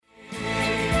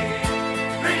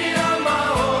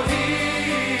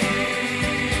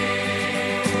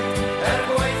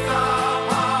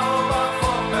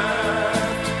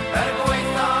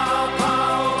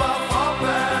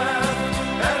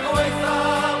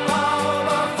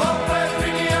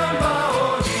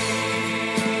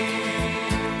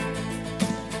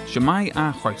Shemai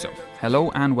a chroeso.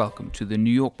 Hello and welcome to the New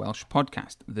York Welsh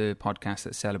podcast, the podcast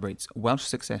that celebrates Welsh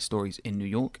success stories in New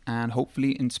York and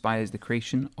hopefully inspires the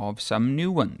creation of some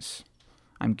new ones.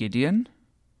 I'm Gideon.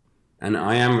 And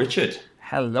I am Richard.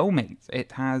 Hello, mate.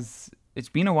 It's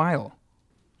been a while.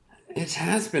 It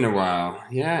has been a while,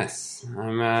 yes.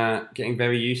 I'm getting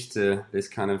very used to this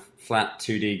kind of flat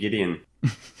 2D Gideon.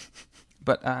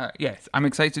 But yes, I'm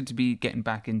excited to be getting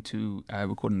back into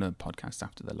recording a podcast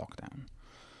after the lockdown.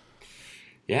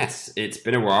 Yes, it's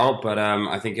been a while, but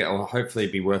I think it'll hopefully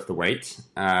be worth the wait.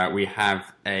 We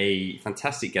have a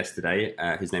fantastic guest today.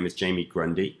 His name is Jamie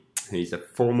Grundy. He's a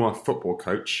former football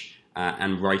coach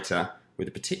and writer with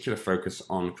a particular focus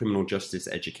on criminal justice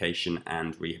education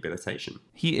and rehabilitation.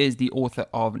 He is the author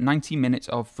of 90 Minutes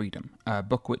of Freedom, a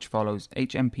book which follows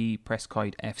HMP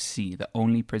Prescoed FC, the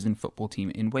only prison football team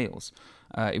in Wales.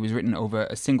 It was written over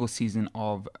a single season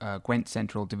of Gwent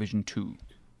Central Division 2.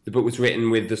 The book was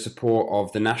written with the support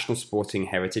of the National Sporting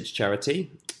Heritage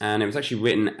Charity, and it was actually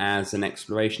written as an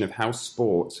exploration of how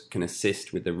sport can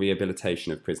assist with the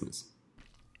rehabilitation of prisoners.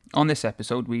 On this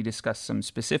episode, we discuss some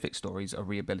specific stories of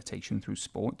rehabilitation through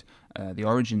sport, the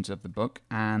origins of the book,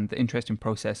 and the interesting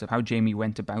process of how Jamie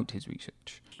went about his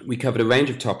research. We covered a range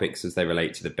of topics as they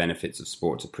relate to the benefits of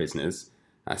sport to prisoners.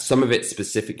 Some of it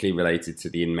specifically related to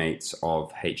the inmates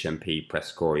of HMP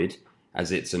Prescoed,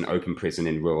 as it's an open prison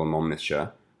in rural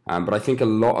Monmouthshire. But I think a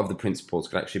lot of the principles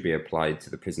could actually be applied to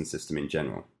the prison system in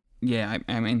general. Yeah,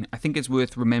 I think it's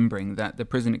worth remembering that the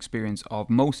prison experience of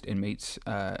most inmates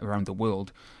around the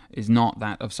world is not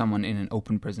that of someone in an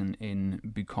open prison in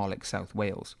bucolic South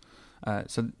Wales.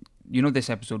 This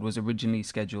episode was originally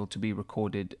scheduled to be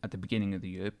recorded at the beginning of the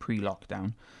year,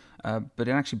 pre-lockdown, but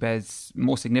it actually bears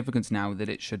more significance now that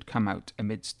it should come out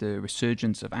amidst the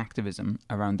resurgence of activism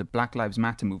around the Black Lives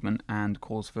Matter movement and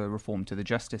calls for reform to the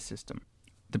justice system.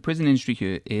 The prison industry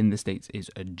here in the States is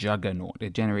a juggernaut.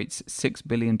 It generates $6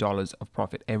 billion of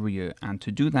profit every year, and to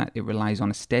do that, it relies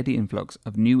on a steady influx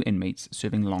of new inmates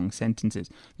serving long sentences.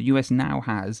 The US now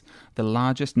has the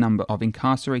largest number of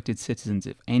incarcerated citizens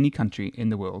of any country in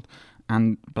the world,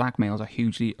 and black males are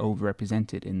hugely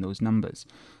overrepresented in those numbers.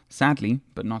 Sadly,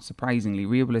 but not surprisingly,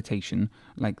 rehabilitation,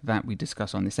 like that we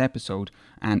discuss on this episode,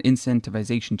 and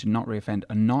incentivization to not reoffend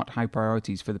are not high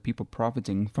priorities for the people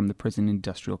profiting from the prison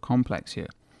industrial complex here.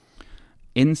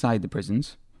 Inside the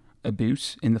prisons,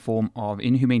 abuse in the form of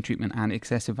inhumane treatment and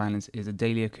excessive violence is a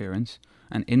daily occurrence,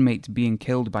 and inmates being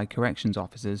killed by corrections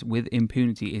officers with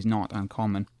impunity is not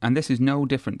uncommon. And this is no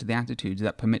different to the attitudes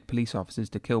that permit police officers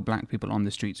to kill black people on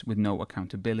the streets with no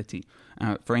accountability.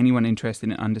 For anyone interested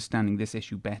in understanding this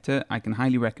issue better, I can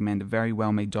highly recommend a very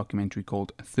well-made documentary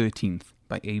called 13th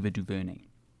by Ava DuVernay.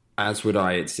 As would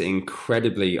I. It's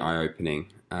incredibly eye-opening.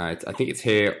 I think it's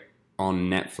here on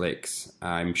Netflix.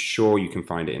 I'm sure you can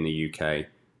find it in the UK.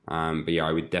 But yeah,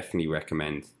 I would definitely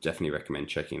recommend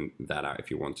checking that out if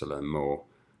you want to learn more.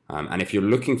 And if you're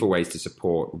looking for ways to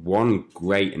support, one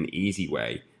great and easy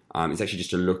way is actually just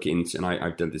to look into, and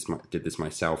I did this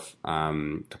myself a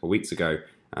couple of weeks ago,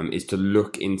 is to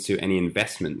look into any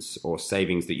investments or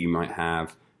savings that you might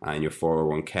have in your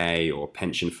 401k or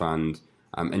pension fund,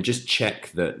 and just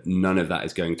check that none of that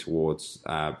is going towards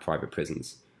private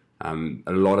prisons.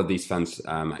 A lot of these funds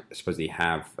supposedly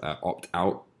have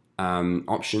opt-out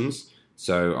options,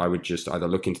 so I would just either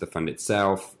look into the fund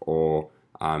itself or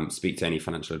speak to any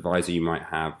financial advisor you might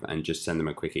have and just send them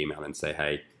a quick email and say,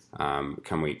 hey,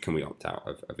 can we opt out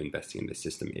of investing in this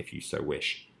system if you so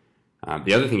wish.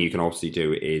 The other thing you can also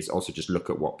do is also just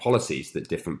look at what policies that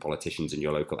different politicians in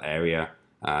your local area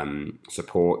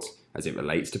support as it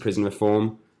relates to prison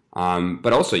reform.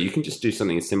 But also you can just do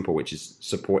something as simple, which is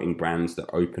supporting brands that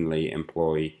openly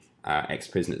employ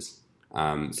ex-prisoners.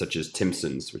 Such as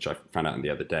Timpsons, which I found out the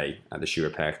other day, the shoe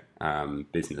repair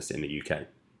business in the UK.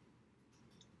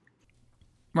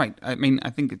 Right. I mean, I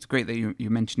think it's great that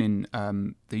you're mentioning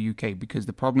the UK, because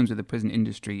the problems with the prison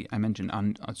industry I mentioned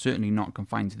are certainly not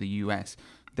confined to the US.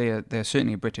 They're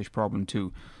certainly a British problem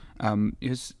too.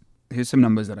 Here's some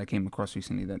numbers that I came across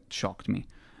recently that shocked me.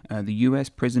 The US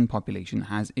prison population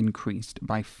has increased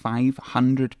by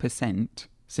 500%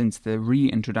 since the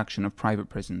reintroduction of private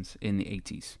prisons in the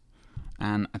 80s.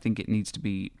 And I think it needs to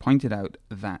be pointed out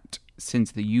that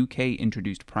since the UK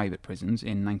introduced private prisons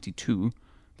in 92,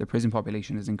 the prison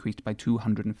population has increased by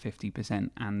 250%.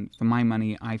 And for my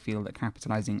money, I feel that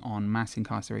capitalizing on mass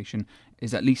incarceration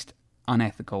is at least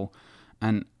unethical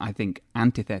and I think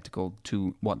antithetical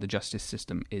to what the justice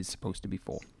system is supposed to be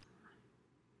for.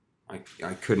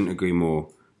 I couldn't agree more.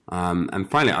 And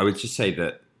finally, I would just say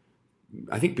that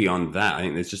I think beyond that, I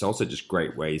think there's just also just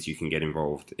great ways you can get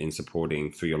involved in supporting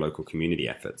through your local community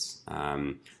efforts.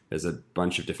 there's a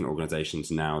bunch of different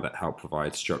organizations now that help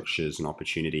provide structures and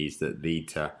opportunities that lead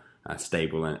to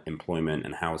stable employment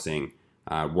and housing.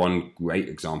 One great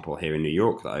example here in New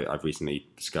York that I've recently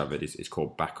discovered is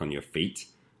called Back on Your Feet.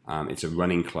 It's a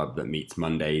running club that meets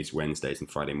Mondays, Wednesdays,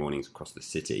 and Friday mornings across the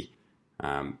city.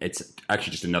 It's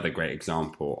actually just another great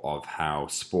example of how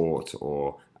sport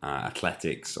or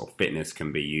athletics or fitness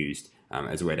can be used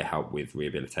as a way to help with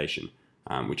rehabilitation,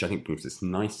 which I think brings us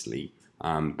nicely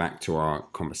back to our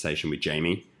conversation with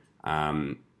Jamie.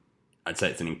 I'd say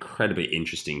it's an incredibly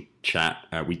interesting chat.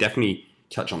 We definitely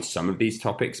touch on some of these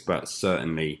topics, but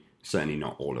certainly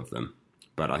not all of them.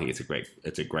 But I think it's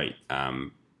a great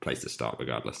place to start,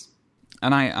 regardless.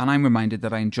 And I'm reminded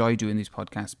that I enjoy doing these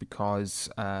podcasts because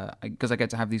I get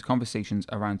to have these conversations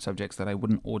around subjects that I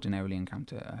wouldn't ordinarily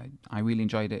encounter. I really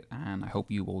enjoyed it, and I hope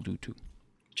you all do too.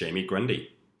 Jamie Grundy.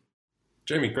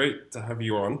 Jamie, great to have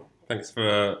you on. Thanks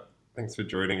for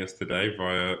joining us today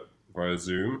via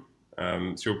Zoom.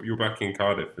 So you're back in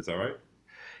Cardiff, is that right?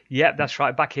 Yeah, that's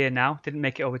right. Back here now. Didn't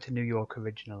make it over to New York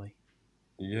originally.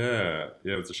 Yeah,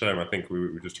 it was a shame. I think we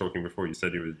were just talking before. You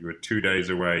said you were 2 days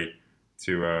away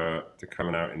to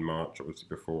coming out in March, obviously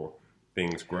before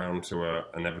things ground to an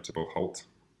inevitable halt.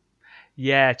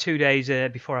 Yeah, 2 days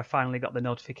before I finally got the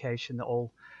notification that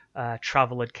all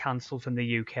travel had cancelled from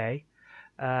the UK.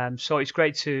 So it's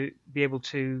great to be able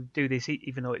to do this,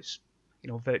 even though it's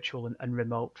virtual and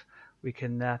remote. We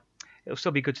can. It'll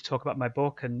still be good to talk about my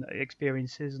book and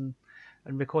experiences and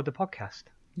record the podcast.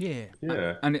 Yeah.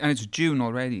 Yeah. And it's June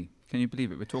already. Can you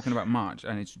believe it? We're talking about March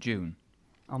and it's June.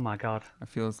 Oh my God. It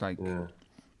feels like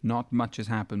not much has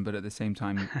happened, but at the same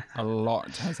time, a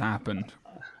lot has happened.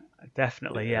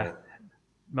 Definitely, yeah.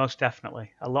 Most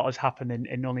definitely. A lot has happened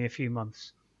in only a few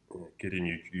months.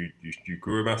 Gideon, you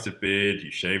grew a massive beard, you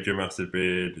shaved your massive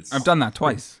beard. I've done that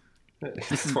twice.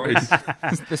 Twice.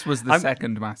 This was the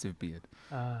second massive beard.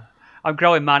 I'm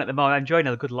growing man at the moment. I'm enjoying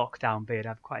a good lockdown beard.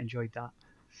 I've quite enjoyed that.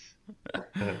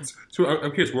 So I'm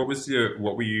curious, what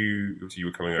were you? Obviously, you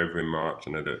were coming over in March.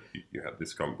 I know that you had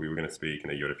this. We were going to speak,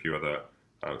 and you had a few other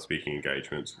speaking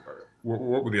engagements. What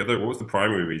was the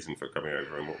primary reason for coming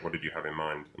over, and what did you have in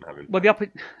mind? Well,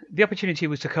 the opportunity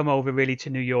was to come over really to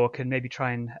New York and maybe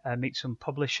try and meet some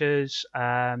publishers.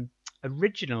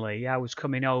 Originally, I was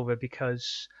coming over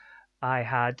because I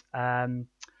had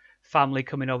family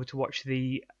coming over to watch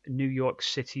the New York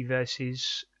City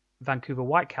versus Vancouver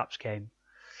Whitecaps game.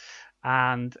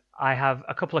 And I have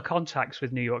a couple of contacts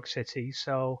with New York City,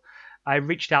 so I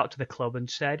reached out to the club and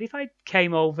said, if I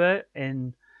came over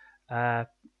in, when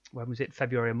was it,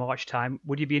 February or March time,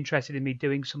 would you be interested in me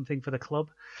doing something for the club?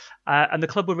 And the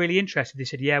club were really interested. They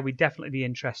said, yeah, we'd definitely be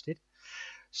interested.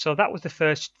 So that was the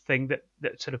first thing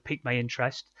that sort of piqued my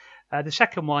interest. The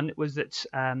second one was that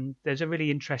there's a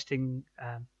really interesting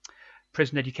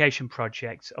prison education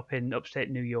project up in upstate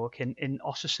New York in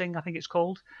Ossining, I think it's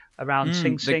called, around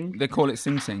Sing Sing. They call it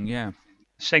Sing Sing, yeah.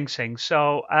 Sing Sing.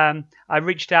 So I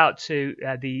reached out to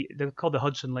they're called the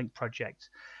Hudson Link Project.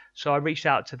 So I reached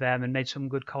out to them and made some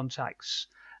good contacts,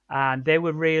 and they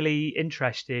were really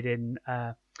interested in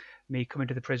me coming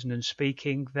to the prison and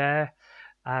speaking there.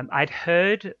 I'd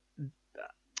heard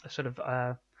sort of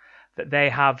that they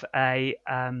have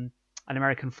an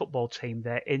American football team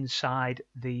there inside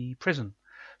the prison.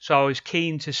 So I was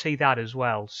keen to see that as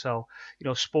well. So,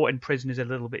 sport in prison is a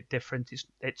little bit different.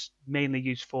 It's mainly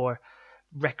used for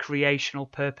recreational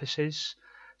purposes.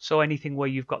 So anything where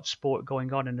you've got sport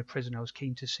going on in the prison, I was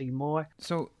keen to see more.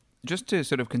 So just to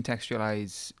sort of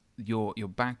contextualize your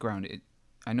background,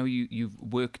 I know you've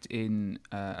worked in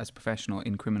as a professional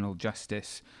in criminal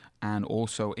justice and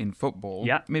also in football.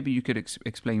 Yeah. Maybe you could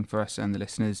explain for us and the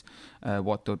listeners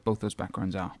what both those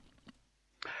backgrounds are.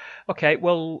 Okay,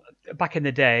 well, back in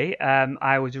the day,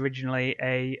 I was originally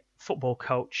a football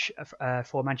coach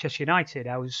for Manchester United.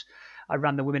 I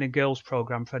ran the women and girls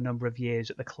program for a number of years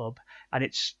at the club, and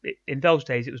in those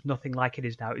days it was nothing like it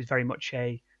is now. It was very much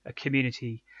a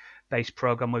community-based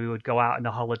program where we would go out on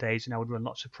the holidays, and I would run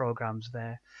lots of programs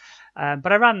there.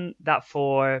 But I ran that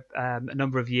for a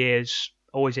number of years.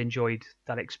 Always enjoyed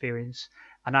that experience,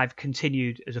 and I've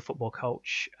continued as a football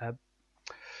coach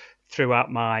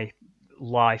throughout my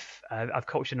life. I've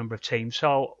coached a number of teams,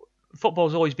 so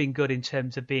football's always been good in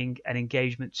terms of being an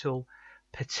engagement tool,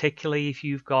 particularly if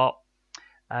you've got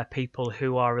people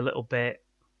who are a little bit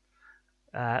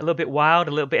wild,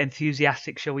 a little bit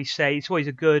enthusiastic, shall we say. It's always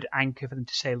a good anchor for them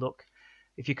to say, look,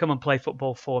 if you come and play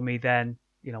football for me, then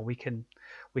we can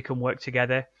work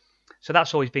together. So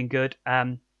that's always been good.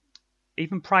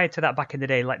 Even prior to that, back in the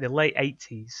day, like the late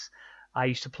 80s, I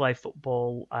used to play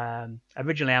football.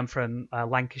 Originally, I'm from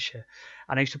Lancashire,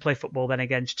 and I used to play football then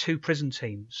against two prison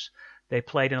teams. They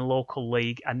played in a local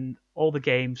league, and all the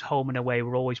games, home and away,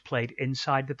 were always played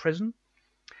inside the prison.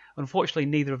 Unfortunately,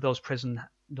 neither of those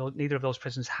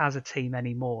prisons has a team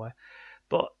anymore.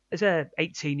 But as a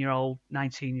 18-year-old,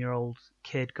 19-year-old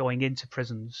kid going into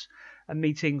prisons and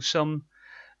meeting some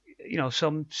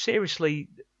seriously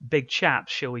big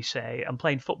chaps, shall we say, and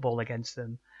playing football against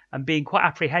them and being quite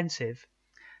apprehensive,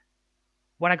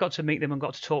 when I got to meet them and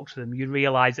got to talk to them, you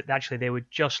realise that actually they were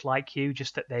just like you,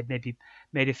 just that they'd maybe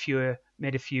made a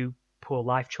few poor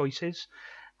life choices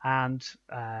and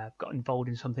got involved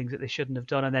in some things that they shouldn't have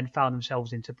done, and then found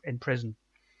themselves in prison.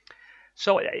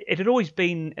 So it had always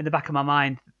been in the back of my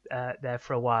mind there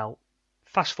for a while.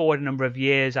 Fast forward a number of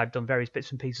years, I've done various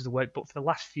bits and pieces of work, but for the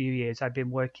last few years, I've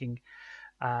been working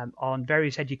on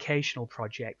various educational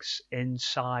projects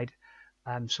inside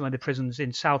some of the prisons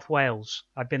in South Wales.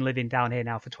 I've been living down here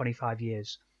now for 25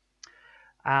 years.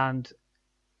 And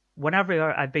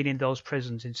whenever I've been in those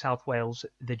prisons in South Wales,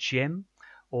 the gym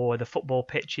or the football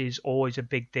pitch is always a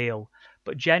big deal.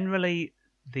 But generally,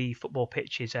 the football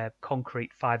pitch is a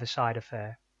concrete five-a-side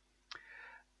affair.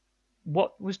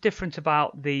 What was different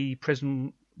about the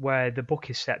prison where the book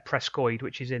is set, Prescoed,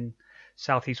 which is in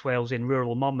southeast Wales in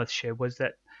rural Monmouthshire, was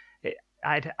that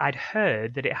I'd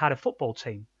heard that it had a football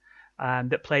team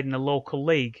that played in a local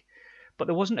league, but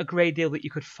there wasn't a great deal that you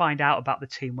could find out about the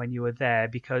team when you were there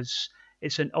because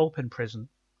it's an open prison.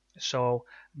 So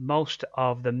most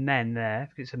of the men there,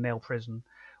 because it's a male prison,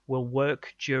 will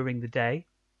work during the day.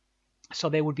 So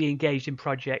they would be engaged in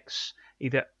projects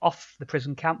either off the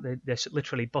prison camp, they're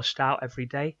literally bussed out every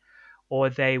day, or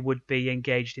they would be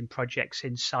engaged in projects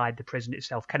inside the prison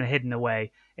itself, kind of hidden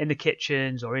away in the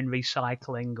kitchens or in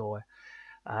recycling or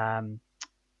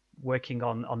working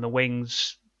on the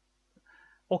wings,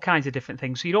 all kinds of different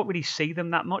things. So you don't really see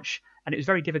them that much, and it was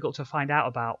very difficult to find out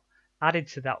about. Added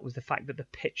to that was the fact that the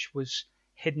pitch was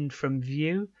hidden from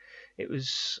view. It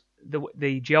was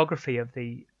the geography of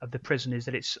the prison is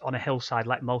that it's on a hillside,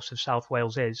 like most of South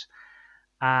Wales is,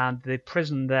 and the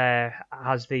prison there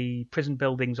has the prison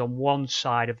buildings on one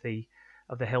side of the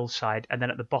hillside, and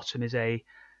then at the bottom is a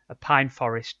pine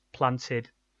forest planted.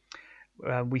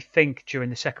 We think during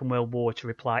the Second World War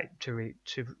to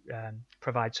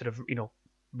provide sort of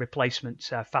replacement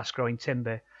fast-growing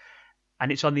timber,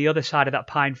 and it's on the other side of that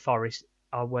pine forest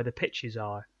where the pitches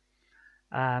are.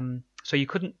 So you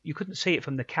couldn't see it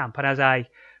from the camp. And as I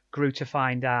grew to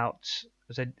find out,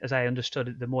 as I understood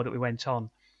it, the more that we went on,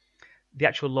 the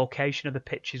actual location of the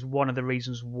pitch is one of the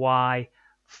reasons why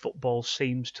football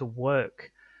seems to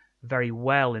work very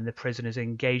well in the prison as an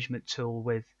engagement tool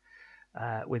with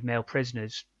male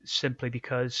prisoners, simply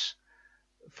because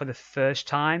for the first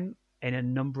time in a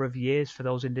number of years, for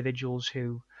those individuals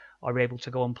who are able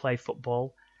to go and play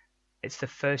football, it's the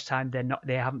first time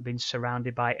they haven't been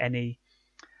surrounded by any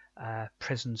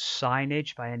prison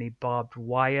signage, by any barbed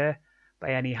wire,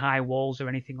 by any high walls or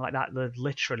anything like that. They're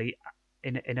literally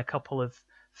in a couple of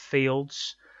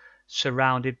fields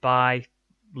surrounded by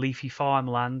leafy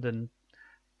farmland and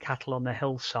cattle on the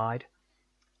hillside.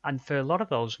 And for a lot of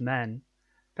those men,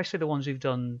 especially the ones who've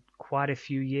done quite a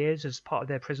few years as part of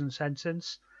their prison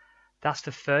sentence, that's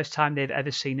the first time they've ever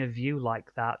seen a view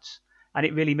like that. And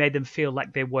it really made them feel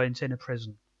like they weren't in a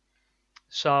prison.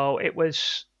 So it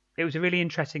was a really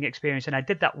interesting experience. And I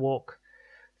did that walk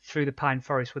through the pine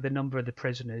forest with a number of the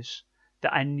prisoners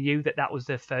that I knew that was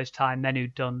the first time. Men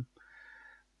who'd done,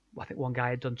 I think one guy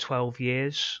had done 12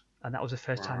 years, and that was the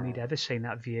first time he'd ever seen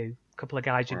that view. A couple of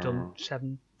guys who'd done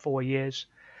 4 years.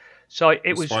 So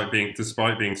despite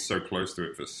being so close to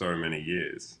it for so many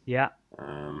years. Yeah.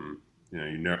 And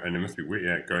it must be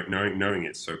weird, knowing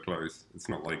it's so close. It's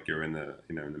not like you're in the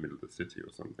in the middle of the city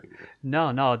or something.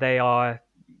 No,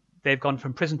 they've gone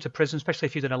from prison to prison. Especially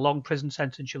if you've done a long prison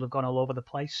sentence, you'll have gone all over the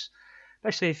place.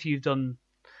 Especially if you've done,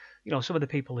 some of the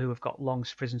people who have got long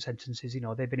prison sentences,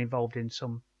 they've been involved in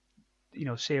some,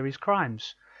 serious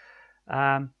crimes.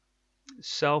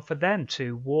 So for them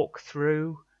to walk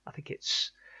through, I think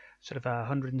it's sort of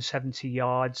 170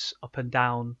 yards up and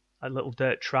down a little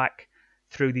dirt track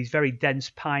through these very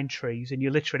dense pine trees, and you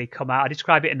literally come out. I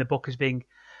describe it in the book as being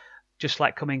just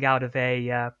like coming out of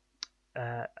a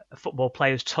football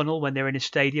player's tunnel when they're in a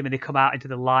stadium and they come out into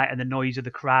the light and the noise of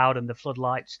the crowd and the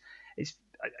floodlights. It's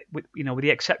with the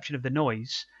exception of the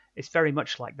noise, it's very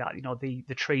much like that.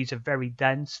 The trees are very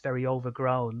dense, very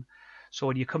overgrown. So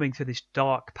when you're coming through this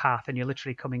dark path and you're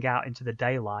literally coming out into the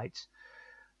daylight,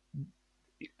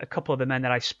 a couple of the men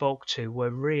that I spoke to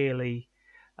were really,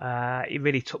 it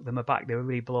really took them aback. They were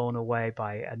really blown away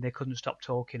by it, and they couldn't stop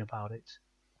talking about it.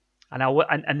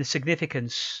 and the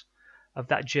significance of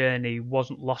that journey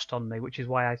wasn't lost on me, which is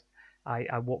why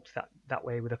I walked that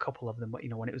way with a couple of them,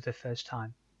 when it was their first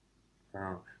time.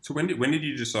 Wow. So when did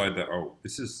you decide that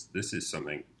this is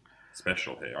something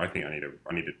special here? I think I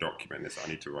need to document this. I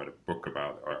need to write a book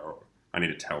about it, or I need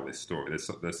to tell this story.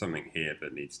 There's something here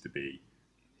that needs to be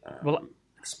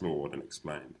explored and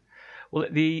explained. Well,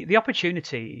 the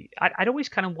opportunity, I'd always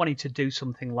kind of wanted to do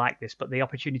something like this, but the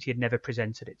opportunity had never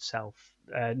presented itself.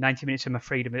 90 Minutes of My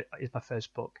Freedom is my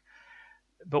first book.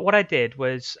 But what I did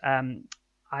was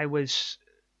I was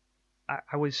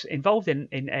involved in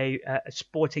a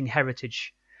sporting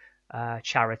heritage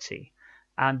charity,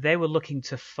 and they were looking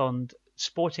to fund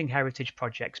sporting heritage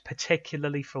projects,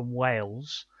 particularly from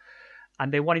Wales,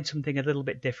 and they wanted something a little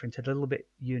bit different, a little bit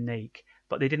unique,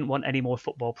 but they didn't want any more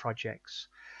football projects.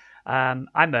 I'm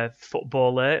a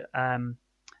footballer, and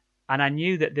I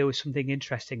knew that there was something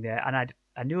interesting there, and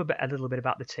I knew a little bit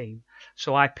about the team,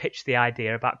 so I pitched the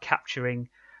idea about capturing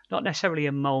not necessarily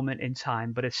a moment in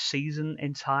time, but a season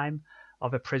in time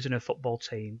of a prisoner football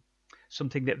team,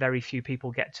 something that very few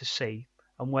people get to see.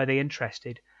 And were they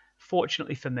interested?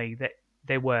 Fortunately for me, that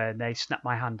they were, and they snapped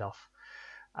my hand off.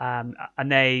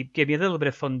 And they gave me a little bit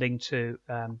of funding to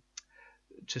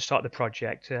start the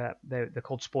project. They're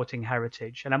called Sporting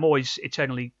Heritage, and I'm always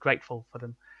eternally grateful for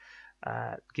them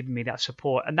giving me that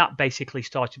support. And that basically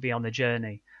started me on the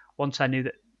journey. Once I knew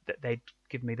that they'd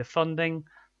give me the funding,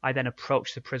 I then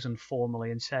approached the prison formally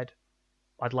and said,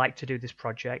 I'd like to do this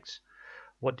project.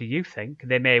 What do you think?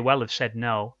 They may well have said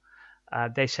no.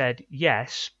 They said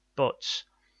yes, but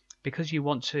because you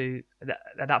want to,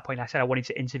 at that point I said I wanted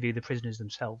to interview the prisoners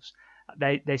themselves.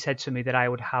 They said to me that I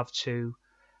would have to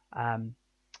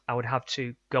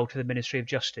go to the Ministry of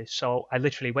Justice. So I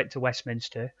literally went to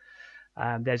Westminster.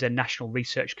 There's a national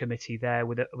research committee there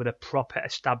with a proper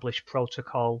established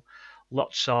protocol,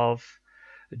 lots of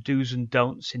do's and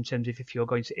don'ts in terms of if you're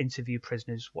going to interview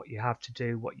prisoners, what you have to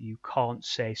do, what you can't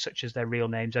say, such as their real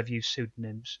names. I've used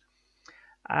pseudonyms.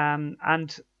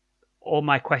 And all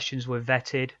my questions were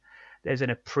vetted. There's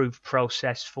an approved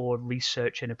process for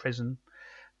research in a prison.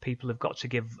 People have got to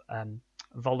give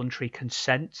voluntary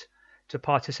consent to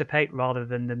participate rather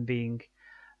than them being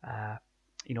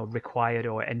required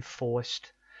or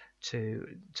enforced to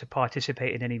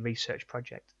participate in any research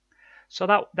project. So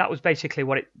that was basically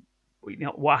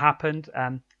what happened.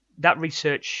 That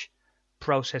research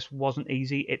process wasn't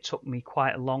easy. It took me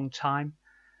quite a long time.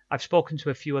 I've spoken to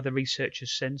a few other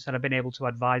researchers since, and I've been able to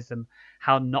advise them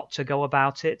how not to go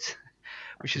about it,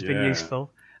 which has been useful.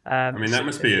 That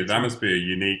must be a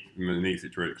unique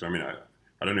situation. Because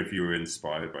I don't know if you were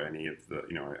inspired by any of the.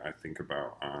 I think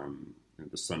about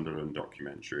the Sunderland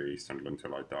documentary, Sunderland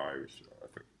Till I Die, which I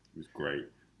think was great.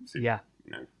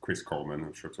 Chris Coleman.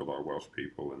 I'm sure to a lot of Welsh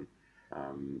people,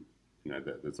 and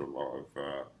there's a lot of.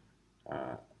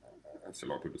 I've seen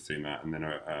a lot of people seen that, and then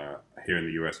here in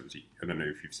the US, I don't know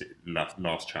if you've seen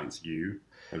Last Chance U,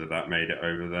 whether that made it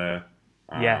over there.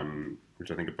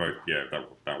 Which I think are both.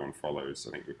 That one follows.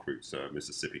 I think recruits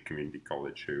Mississippi Community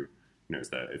College, who it's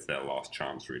their last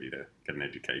chance really to get an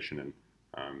education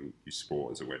and use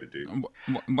sport as a way to do.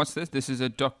 What's this? This is a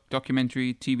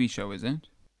documentary TV show, is it?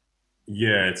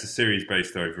 Yeah, it's a series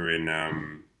based over in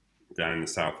down in the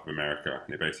south of America,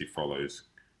 and it basically follows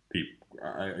people.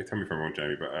 Tell me if I'm wrong,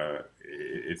 Jamie, but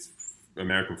it's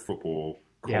American football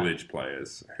college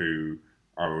players who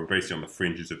are basically on the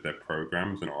fringes of their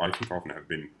programs, and I think often have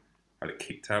been either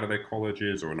kicked out of their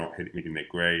colleges or not meeting their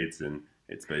grades, and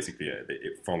it's basically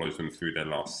it follows them through their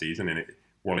last season. And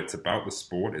while it's about the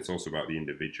sport, it's also about the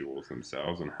individuals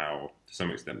themselves and how, to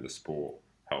some extent, the sport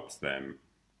helps them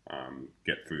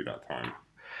get through that time.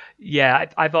 Yeah,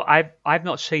 I've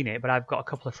not seen it, but I've got a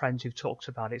couple of friends who've talked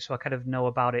about it, so I kind of know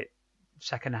about it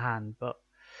secondhand. But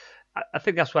I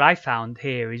think that's what I found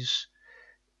here is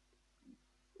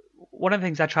one of the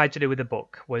things I tried to do with the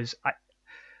book was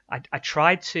I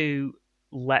tried to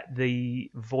let the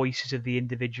voices of the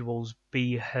individuals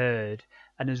be heard,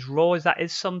 and as raw as that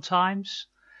is sometimes,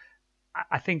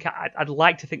 I think I'd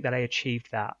like to think that I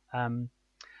achieved that, and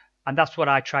that's what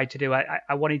I tried to do.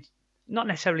 I wanted not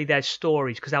necessarily their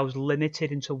stories, because I was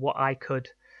limited into what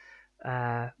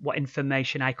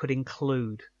information I could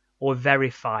include or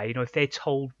verify. If they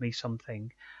told me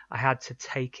something, I had to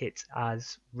take it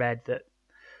as read that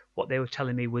what they were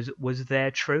telling me was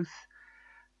their truth.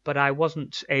 But I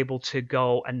wasn't able to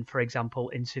go and, for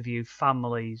example, interview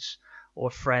families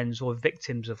or friends or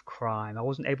victims of crime. I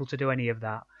wasn't able to do any of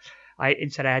that.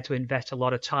 Instead, I had to invest a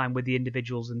lot of time with the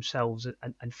individuals themselves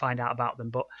and find out about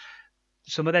them. But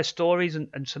some of their stories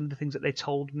and some of the things that they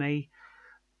told me,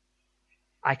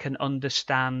 I can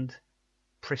understand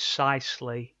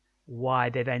precisely why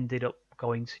they've ended up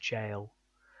going to jail.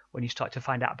 When you start to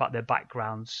find out about their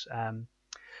backgrounds,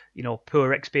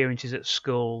 poor experiences at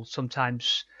school,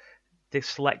 sometimes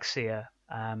dyslexia,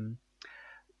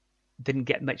 didn't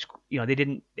get much, they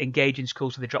didn't engage in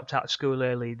school, so they dropped out of school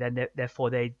early. Then therefore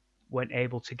they weren't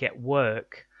able to get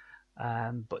work,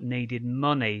 but needed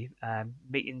money,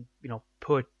 meeting,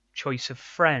 poor choice of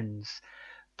friends,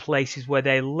 places where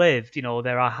they lived.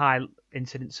 There are high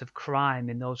incidents of crime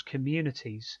in those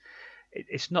communities.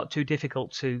 It's not too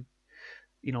difficult to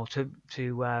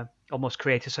almost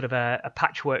create a sort of a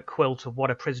patchwork quilt of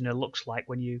what a prisoner looks like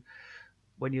when you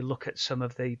look at some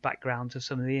of the backgrounds of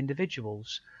some of the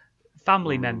individuals.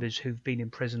 Family members who've been in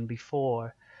prison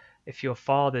before. If your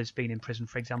father's been in prison,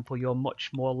 for example, you're much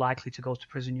more likely to go to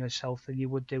prison yourself than you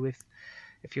would do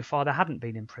if your father hadn't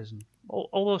been in prison.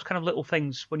 All those kind of little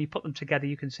things, when you put them together,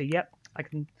 you can see, yep, I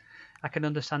can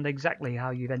understand exactly how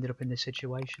you've ended up in this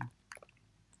situation.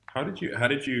 How did you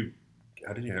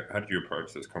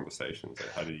approach those conversations?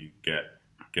 Like, how did you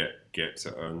get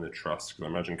to earn the trust? Because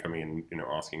I imagine coming in,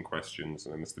 asking questions,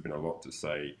 and there must have been a lot to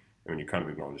say. I mean, you kind of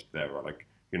acknowledged there, right? Like,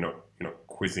 you're not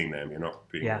quizzing them. You're not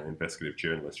being an investigative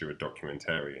journalist. You're a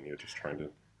documentarian. You're just trying to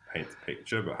paint the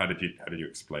picture. But how did you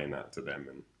explain that to them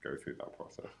and go through that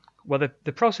process? Well,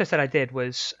 the process that I did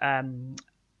was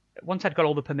once I'd got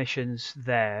all the permissions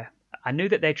there, I knew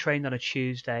that they trained on a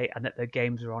Tuesday and that their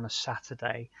games were on a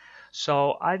Saturday.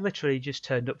 So I literally just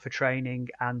turned up for training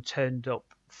and turned up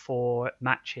for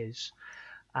matches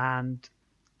and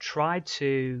tried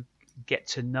to get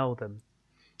to know them.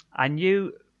 I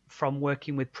knew from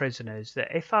working with prisoners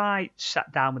that if I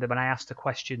sat down with them and I asked the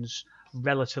questions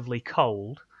relatively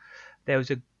cold, there was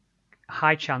a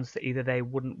high chance that either they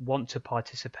wouldn't want to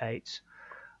participate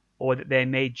or that they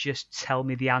may just tell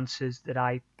me the answers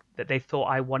that they thought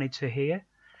I wanted to hear.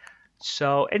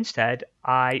 So instead,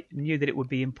 I knew that it would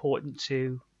be important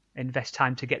to invest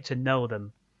time to get to know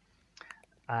them.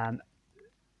 And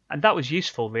that was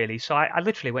useful, really. So I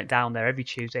literally went down there every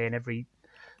Tuesday and every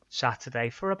Saturday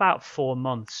for about 4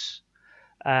 months.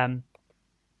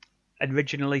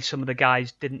 Originally, some of the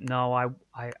guys didn't know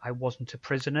I wasn't a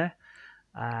prisoner.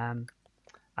 And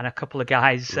a couple of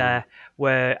guys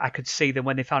where I could see them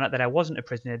when they found out that I wasn't a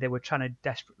prisoner, they were trying to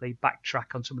desperately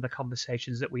backtrack on some of the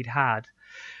conversations that we'd had,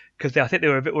 because I think they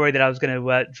were a bit worried that I was going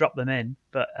to drop them in.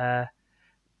 But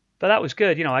that was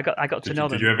good. I got to know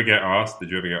them. Did you ever get asked?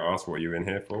 What you were in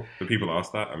here for? Do people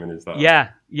ask that? I mean, is that?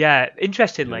 Yeah.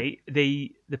 Interestingly,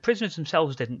 the prisoners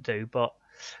themselves didn't do, but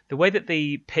the way that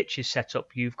the pitch is set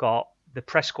up, you've got the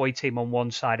Prescoy team on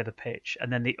one side of the pitch,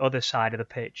 and then the other side of the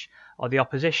pitch are the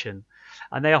opposition,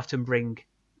 and they often bring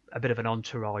a bit of an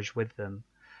entourage with them.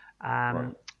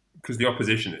 Right. Because the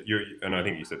opposition, and I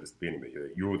think you said this at the beginning,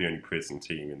 but you're the only prison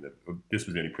team this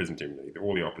was the only prison team in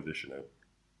all the opposition are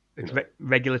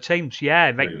regular teams,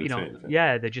 yeah. Teams,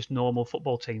 they're just normal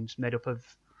football teams made up of,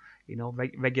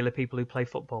 regular people who play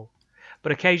football.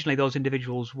 But occasionally those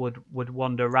individuals would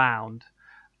wander around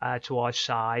to our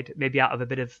side, maybe out of a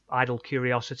bit of idle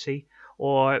curiosity,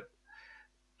 or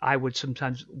I would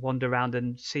sometimes wander around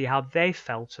and see how they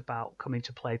felt about coming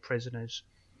to play prisoners.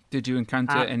 Did you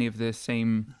encounter any of the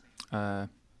same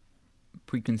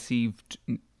preconceived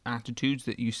attitudes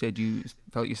that you said you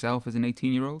felt yourself as an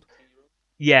 18-year-old?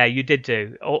 Yeah, you did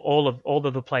do. All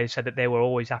of the players said that they were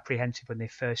always apprehensive when they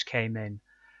first came in,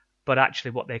 but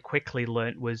actually what they quickly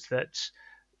learnt was that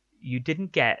you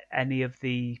didn't get any of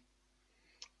the,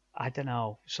 I don't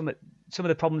know, some of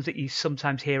the problems that you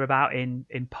sometimes hear about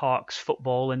in parks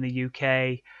football in the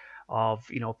UK, of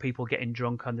people getting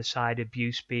drunk on the side,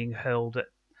 abuse being hurled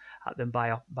at them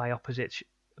by opposite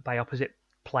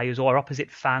players, or opposite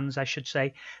fans, I should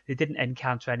say. They didn't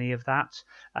encounter any of that.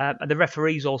 And the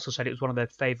referees also said it was one of their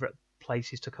favourite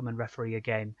places to come and referee a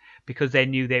game, because they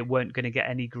knew they weren't going to get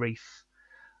any grief.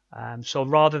 So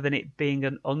rather than it being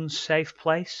an unsafe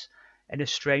place, in a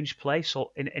strange place,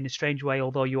 or in a strange way,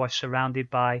 although you are surrounded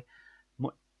by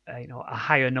a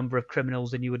higher number of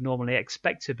criminals than you would normally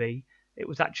expect to be, it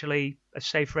was actually a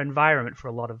safer environment for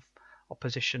a lot of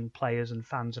opposition players and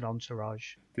fans and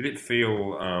entourage. Did it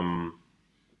feel,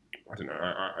 I don't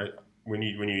know, when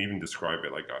you even describe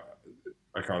it, like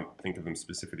I can't think of them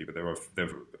specifically, but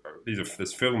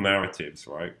there's film narratives,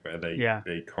 right, where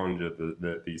they conjure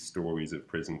these stories of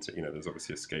prison. There's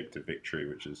obviously Escape to Victory,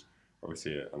 which is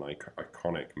obviously an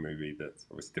iconic movie that's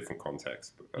obviously different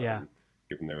context,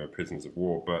 given they were prisoners of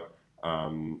war. But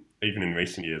even in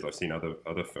recent years, I've seen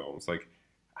other films. Like,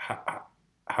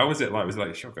 how was it like? Was it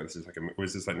like, sure, this is like,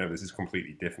 was this like, no, this is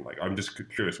completely different? Like, I'm just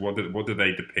curious, what do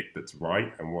they depict that's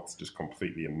right, and what's just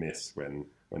completely amiss when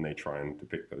they try and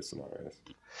depict those scenarios?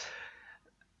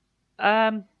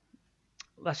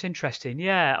 That's interesting.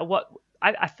 Yeah,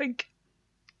 I think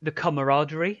the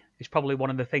camaraderie is probably one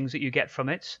of the things that you get from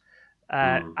it.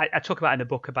 I talk about in the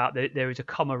book about there is a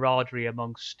camaraderie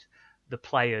amongst the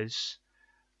players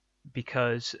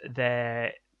because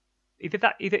they're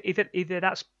either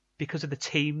that's because of the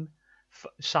team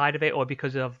side of it or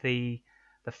because of the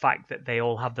fact that they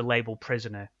all have the label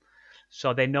prisoner.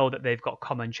 So they know that they've got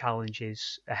common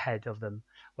challenges ahead of them,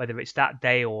 whether it's that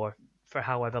day or for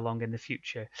however long in the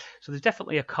future. So there's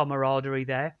definitely a camaraderie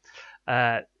there.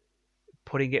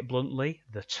 Putting it bluntly,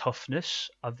 the toughness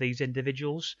of these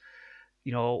individuals.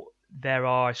 You know, there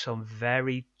are some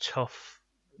very tough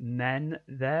men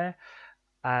there.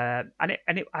 I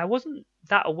wasn't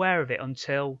that aware of it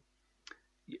until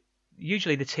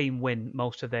usually the team win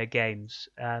most of their games.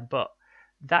 But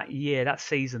that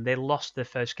season, they lost their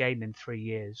first game in 3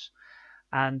 years.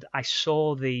 And I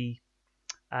saw the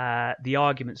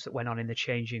arguments that went on in the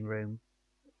changing room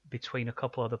between a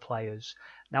couple of the players.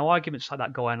 Now, arguments like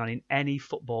that go on in any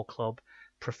football club,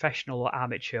 professional or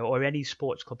amateur, or any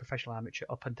sports club, professional or amateur,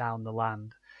 up and down the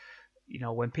land. You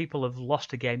know, when people have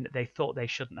lost a game that they thought they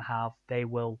shouldn't have, they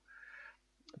will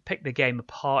pick the game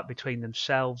apart between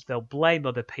themselves. They'll blame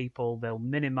other people. They'll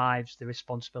minimize the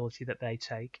responsibility that they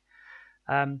take.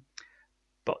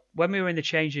 But when we were in the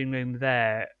changing room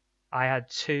there, I had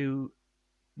two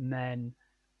men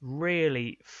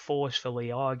really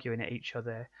forcefully arguing at each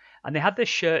other, and they had their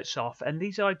shirts off, and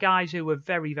these are guys who were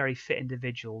very, very fit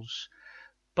individuals,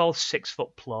 both 6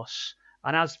 foot plus,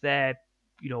 and as they're,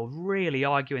 you know, really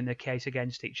arguing their case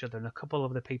against each other, and a couple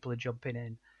of the people are jumping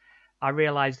in, I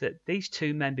realized that these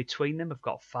two men between them have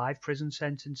got 5 prison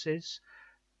sentences.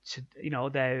 You know,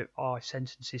 there are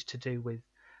sentences to do with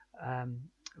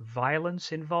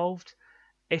violence involved.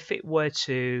 If it were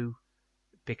to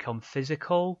become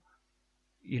physical,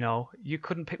 you know, you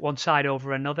couldn't pick one side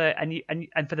over another.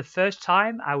 And for the first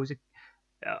time, I was,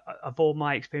 of all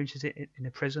my experiences in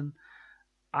a prison,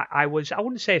 I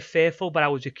wouldn't say fearful, but I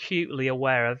was acutely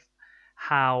aware of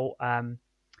how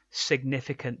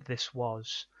significant this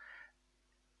was.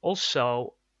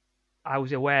 Also, I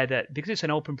was aware that because it's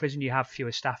an open prison, you have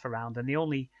fewer staff around, and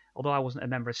although I wasn't a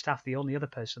member of staff, the only other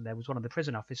person there was one of the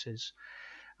prison officers.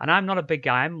 And I'm not a big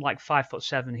guy. I'm like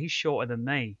 5'7". He's shorter than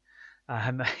me.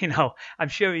 You know, I'm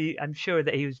sure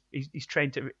that he's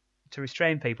trained to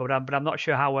restrain people, but I'm not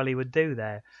sure how well he would do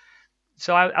there.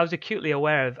 So I was acutely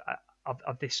aware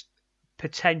of this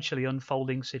potentially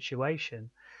unfolding situation.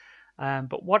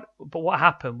 But what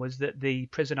happened was that the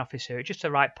prison officer, at just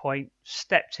the right point,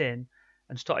 stepped in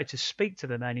and started to speak to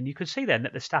the men, and you could see then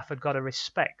that the staff had got a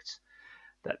respect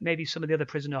that maybe some of the other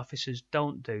prison officers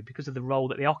don't do because of the role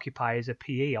that they occupy as a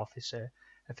PE officer,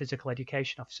 a physical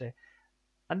education officer.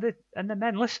 And the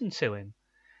men listened to him.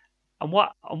 And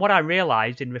what I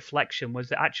realized in reflection was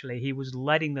that actually he was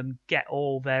letting them get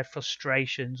all their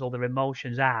frustrations, all their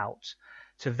emotions out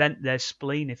to vent their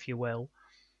spleen, if you will.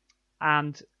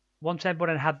 And once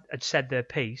everyone had said their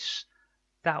piece,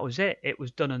 that was it. It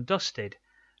was done and dusted.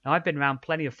 Now, I've been around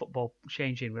plenty of football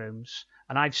changing rooms,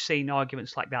 and I've seen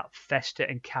arguments like that fester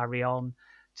and carry on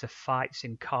to fights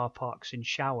in car parks and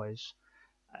showers.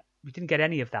 We didn't get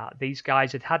any of that. These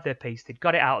guys had their piece. They'd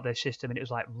got it out of their system, and it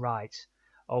was like, right,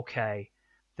 okay.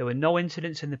 There were no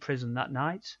incidents in the prison that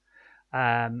night.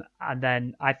 And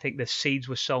then I think the seeds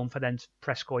were sown for them,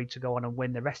 Prescoy, to go on and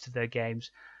win the rest of their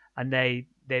games. And they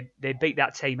beat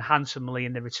that team handsomely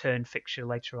in the return fixture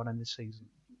later on in the season.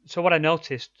 So what I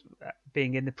noticed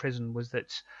being in the prison was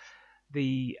that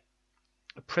the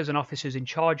prison officers in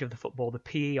charge of the football, the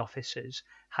PE officers,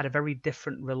 had a very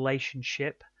different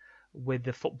relationship with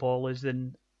the footballers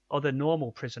than other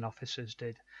normal prison officers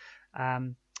did.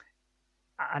 And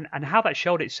how that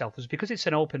showed itself was because it's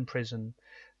an open prison,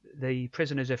 the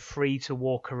prisoners are free to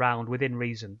walk around within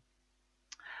reason.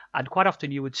 And quite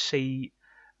often you would see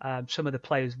some of the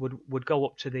players would go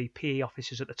up to the PE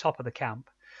officers at the top of the camp,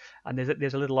 and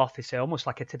there's a little office there, almost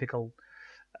like a typical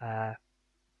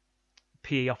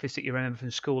PE office that you remember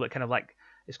from school, that kind of like,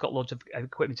 it's got loads of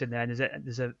equipment in there, and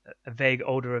there's a vague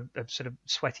odor of sort of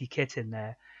sweaty kit in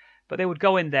there. But they would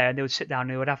go in there and they would sit down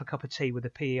and they would have a cup of tea with the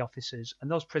PE officers, and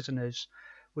those prisoners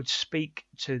would speak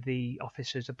to the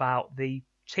officers about the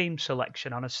team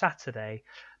selection on a Saturday,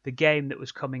 the game that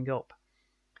was coming up.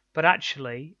 But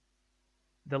actually,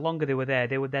 the longer they were there,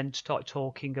 they would then start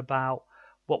talking about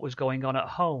what was going on at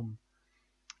home,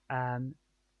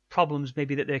 problems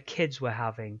maybe that their kids were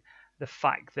having, the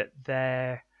fact that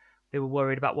they were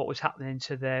worried about what was happening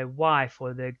to their wife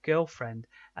or their girlfriend,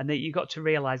 and that you got to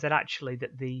realize that actually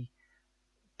that the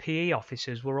PE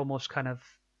officers were almost kind of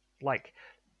like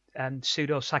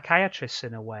pseudo psychiatrists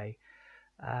in a way.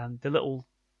 The little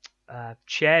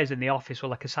chairs in the office were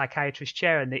like a psychiatrist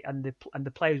chair, and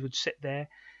the players would sit there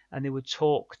and they would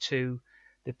talk to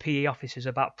the PE officers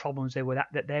about problems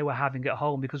that they were having at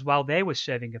home, because while they were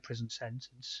serving a prison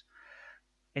sentence,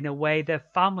 in a way their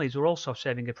families were also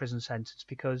serving a prison sentence,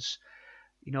 because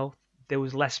there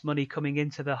was less money coming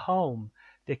into the home.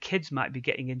 Their kids might be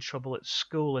getting in trouble at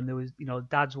school, and there was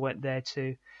dads weren't there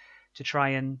to try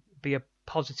and be a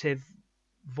positive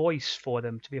voice for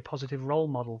them, to be a positive role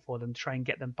model for them, to try and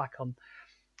get them back on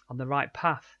the right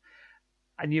path.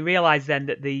 And you realize then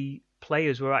that the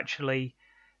players were actually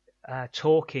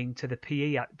talking to the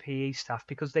PE staff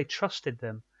because they trusted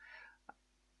them.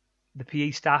 The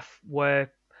PE staff were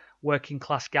working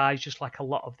class guys, just like a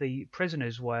lot of the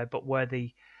prisoners were, but where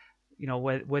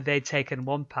they'd taken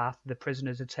one path, the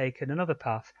prisoners had taken another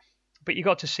path. But you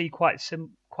got to see quite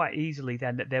easily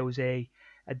then that there was a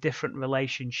different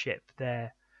relationship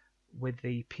there with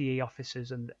the PE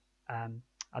officers and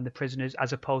the prisoners,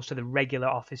 as opposed to the regular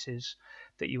officers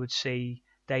that you would see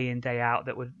day in, day out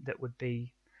that would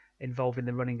be involved in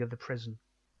the running of the prison.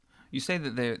 You say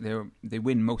that they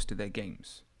win most of their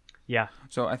games. Yeah.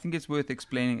 So I think it's worth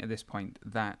explaining at this point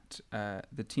that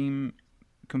the team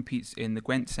competes in the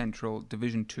Gwent Central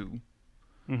Division 2,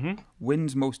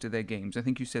 wins most of their games. I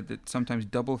think you said that sometimes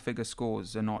double-figure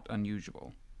scores are not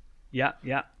unusual. Yeah.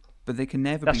 But they can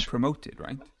never be promoted,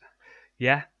 right?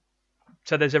 Yeah.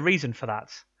 So there's a reason for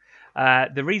that.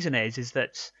 The reason is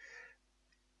that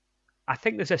I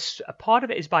think there's a part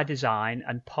of it is by design,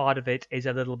 and part of it is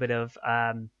a little bit of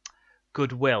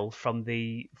goodwill from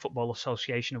the Football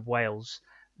Association of Wales.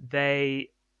 They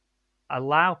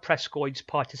allow Prescoid's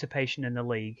participation in the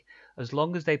league as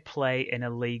long as they play in a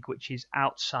league which is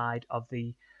outside of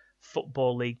the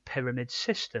Football League pyramid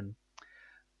system.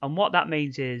 And what that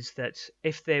means is that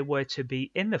if they were to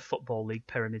be in the Football League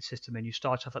pyramid system and you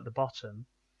start off at the bottom,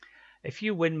 if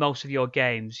you win most of your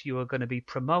games, you are going to be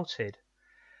promoted.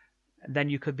 And then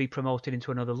you could be promoted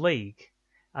into another league.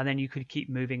 And then you could keep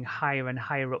moving higher and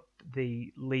higher up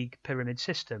the league pyramid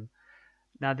system.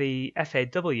 Now, the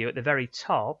FAW at the very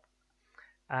top,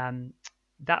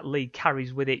 that league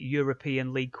carries with it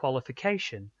European League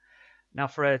qualification. Now,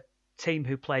 for a team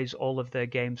who plays all of their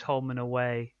games home and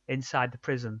away inside the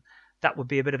prison, that would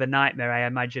be a bit of a nightmare, I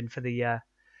imagine, for the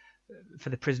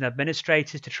prison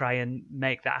administrators to try and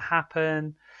make that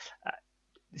happen.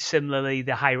 Similarly,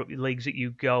 the higher up the leagues that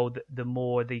you go, the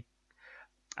more the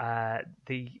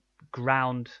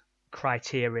ground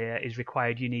criteria is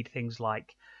required. You need things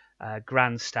like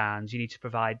grandstands. You need to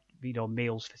provide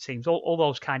meals for teams. All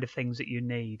those kind of things that you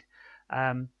need.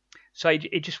 So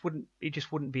it just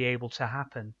wouldn't be able to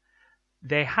happen.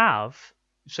 They have.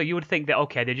 So you would think that,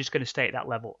 okay, they're just going to stay at that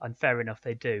level, and fair enough,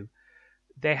 they do.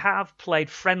 They have played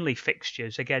friendly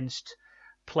fixtures against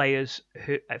players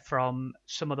who from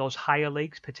some of those higher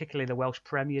leagues, particularly the Welsh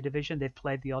Premier Division. They've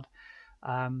played the odd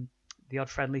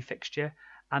friendly fixture,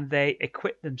 and they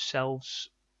equip themselves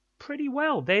pretty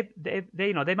well. They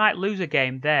might lose a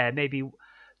game there, maybe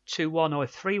 2-1 or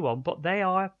 3-1, but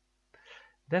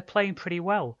they're playing pretty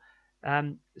well.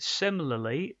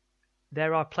 Similarly,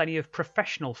 there are plenty of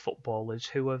professional footballers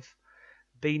who have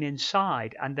been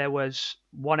inside, and there was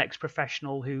one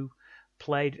ex-professional who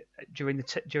played during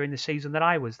the season that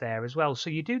I was there as well. So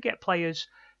you do get players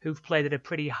who've played at a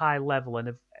pretty high level and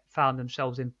have found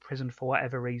themselves in prison for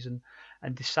whatever reason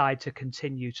and decide to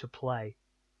continue to play.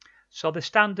 So the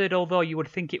standard, although you would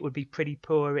think it would be pretty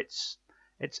poor, it's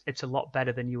a lot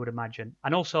better than you would imagine.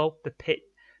 And also the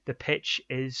pitch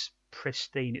is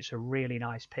pristine. It's a really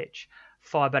nice pitch,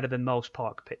 far better than most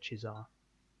park pitches are.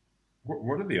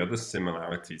 What are the other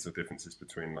similarities or differences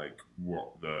between like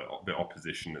what the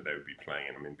opposition that they would be playing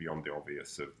in? I mean, beyond the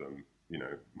obvious of them,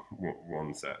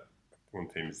 one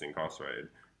team is incarcerated,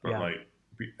 but like,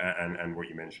 and what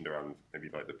you mentioned around maybe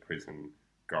like the prison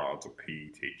guards or PE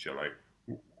teacher, like,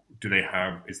 do they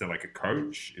have? Is there like a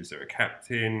coach? Is there a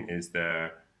captain? Is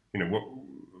there, what?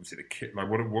 Obviously, the kid. Like,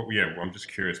 what? Yeah, I'm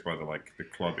just curious by the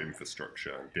club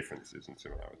infrastructure differences and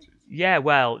similarities. Yeah,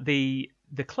 well, the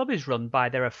club is run by,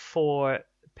 there are 4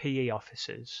 PE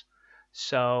officers.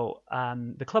 So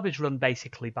the club is run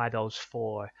basically by those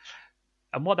 4.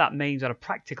 And what that means on a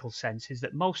practical sense is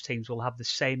that most teams will have the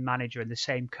same manager and the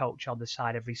same coach on the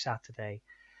side every Saturday.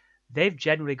 They've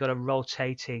generally got a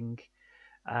rotating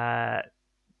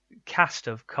cast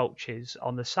of coaches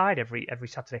on the side every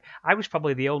Saturday. I was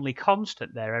probably the only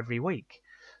constant there every week.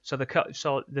 So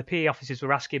the PE officers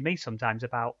were asking me sometimes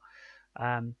about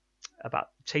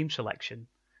team selection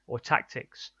or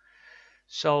tactics.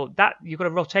 So that you've got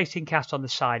a rotating cast on the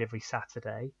side every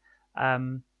Saturday.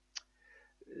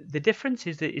 The difference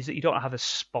is that you don't have a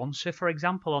sponsor, for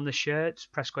example, on the shirts.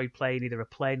 Prescoy play in either a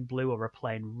plain blue or a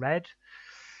plain red,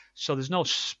 so there's no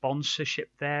sponsorship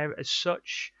there as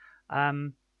such.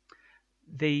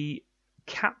 The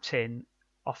captain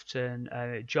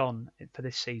often, John, for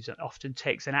this season, often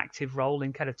takes an active role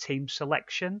in kind of team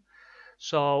selection.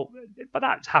 So, but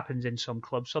that happens in some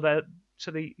clubs. So the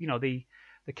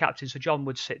captain, so John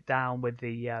would sit down with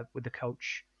the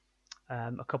coach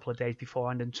a couple of days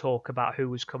beforehand and talk about who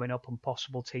was coming up on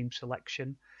possible team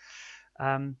selection.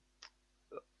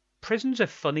 Prisons are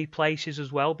funny places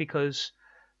as well, because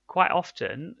quite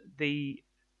often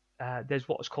there's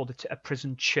what's called a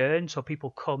prison churn, so people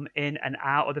come in and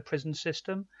out of the prison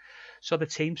system. So the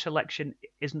team selection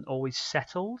isn't always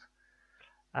settled.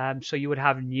 So you would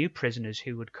have new prisoners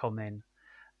who would come in,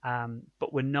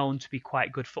 but were known to be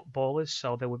quite good footballers.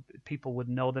 So people would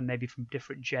know them maybe from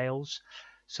different jails,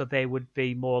 so they would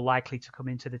be more likely to come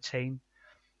into the team.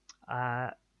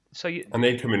 And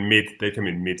they come in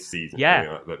mid-season.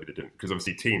 Yeah, that'd be the difference, because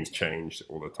obviously teams change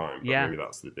all the time. But maybe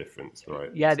that's the difference,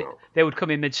 right? Yeah, they would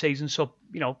come in mid-season, so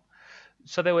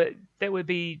so there would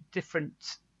be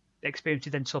different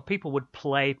experiences then. So people would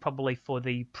play probably for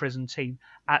the prison team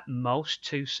at most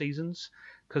 2 seasons,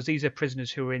 because these are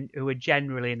prisoners who are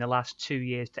generally in the last 2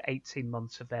 years to 18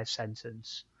 months of their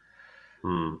sentence.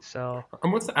 So,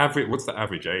 and what's the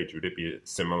average age? Would it be a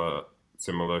similar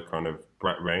kind of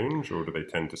range, or do they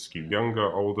tend to skew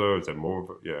younger, older? Is there more of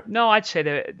it? Yeah. No, I'd say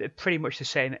they're pretty much the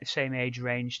same age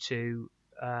range to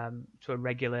a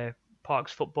regular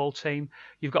Parks football team.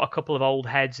 You've got a couple of old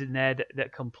heads in there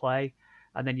that can play,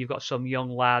 and then you've got some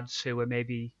young lads who are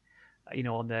maybe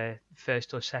on their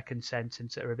first or second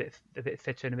sentence that are a bit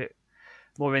fitter and a bit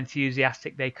more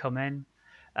enthusiastic. They come in.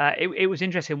 It was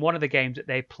interesting. One of the games that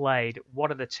they played,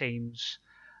 one of the teams,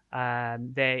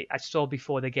 I saw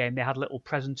before the game, they had a little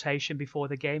presentation before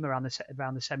the game around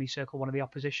the semicircle, one of the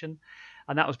opposition,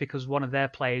 and that was because one of their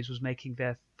players was making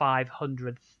their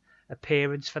 500th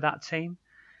appearance for that team.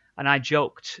 And I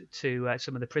joked to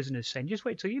some of the prisoners, saying, "Just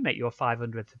wait till you make your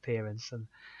 500th appearance." And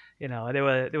they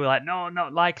were like, "No,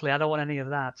 not likely. I don't want any of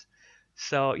that."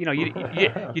 So you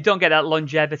don't get that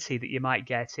longevity that you might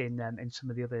get in some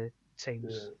of the other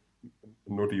teams. Yeah.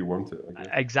 Nor do you want it, I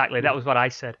guess. Exactly. That was what I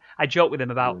said. I joked with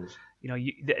them about,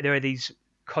 there are these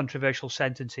controversial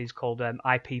sentences called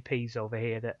IPPs over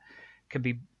here that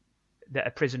a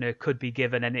prisoner could be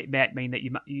given, and it might mean that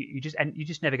you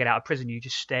just never get out of prison. You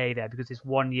just stay there because this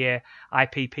 1 year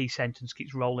IPP sentence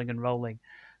keeps rolling and rolling.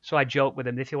 So I joked with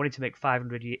them, if they wanted to make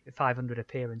 500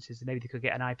 appearances, then maybe they could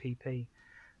get an IPP.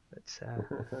 But,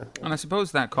 and I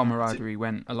suppose that camaraderie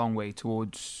went a long way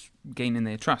towards gaining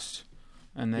their trust.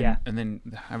 And then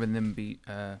having them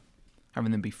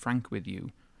be frank with you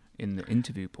in the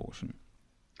interview portion.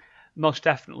 Most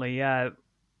definitely, yeah.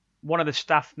 One of the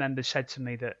staff members said to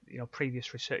me that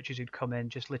previous researchers who'd come in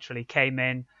just literally came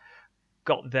in,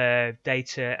 got the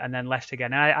data, and then left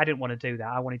again. And I didn't want to do that.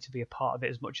 I wanted to be a part of it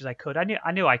as much as I could.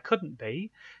 I knew I couldn't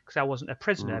be because I wasn't a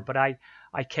prisoner, but I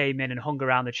came in and hung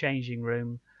around the changing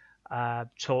room,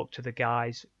 talked to the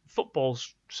guys.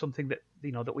 Football's something that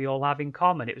that we all have in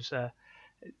common. It's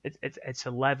a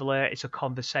leveler, it's a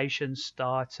conversation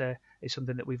starter, it's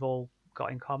something that we've all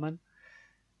got in common.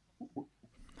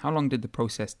 How long did the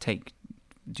process take,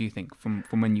 do you think, from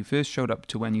when you first showed up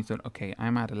to when you thought, okay,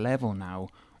 I'm at a level now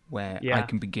where I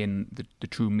can begin the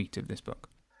true meat of this book?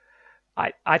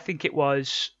 I think it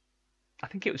was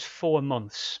 4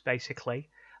 months, basically.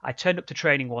 I turned up to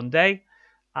training one day,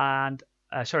 and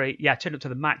I turned up to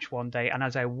the match one day, and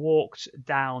as I walked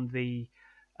down the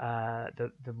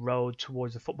road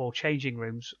towards the football changing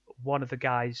rooms, one of the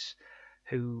guys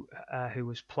who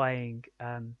was playing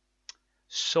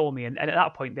saw me, and at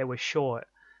that point they were short,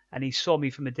 and he saw me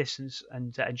from a distance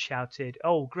and shouted,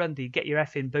 "Oh, Grundy, get your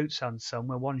effing boots on, son.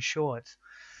 We're one short."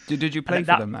 Did you play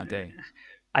for them that day?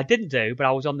 I didn't do, but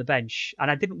I was on the bench,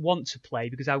 and I didn't want to play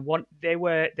because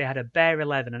they had a bare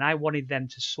 11, and I wanted them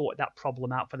to sort that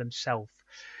problem out for themselves.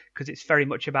 Because it's very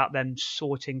much about them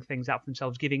sorting things out for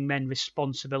themselves, giving men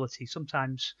responsibility,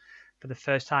 sometimes for the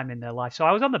first time in their life. So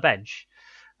I was on the bench.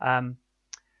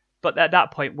 But at that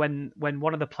point, when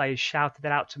one of the players shouted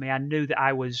that out to me, I knew that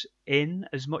I was in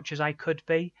as much as I could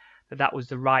be, that was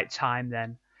the right time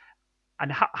then.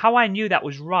 And how I knew that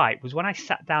was right was when I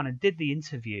sat down and did the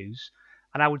interviews,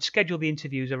 and I would schedule the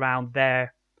interviews around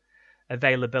their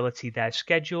availability, their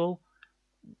schedule.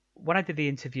 When I did the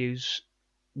interviews,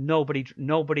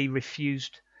 nobody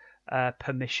refused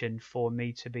permission for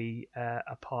me to be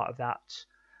a part of that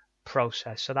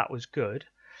process, so that was good.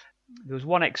 There was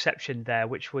one exception there,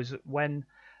 which was when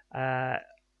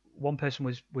one person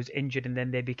was injured, and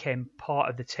then they became part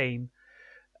of the team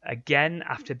again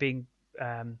after being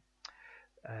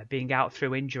out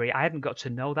through injury. I hadn't got to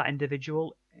know that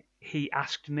individual. He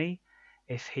asked me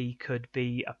if he could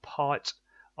be a part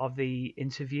of the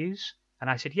interviews, and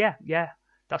I said, yeah,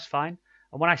 that's fine.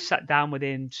 And when I sat down with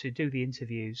him to do the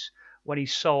interviews, when he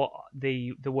saw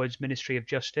the words Ministry of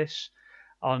Justice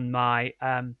on my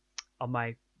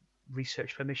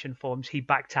research permission forms, he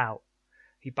backed out.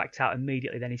 He backed out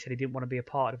immediately. Then he said he didn't want to be a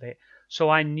part of it. So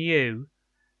I knew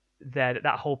that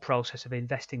whole process of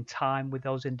investing time with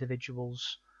those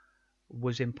individuals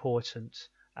was important,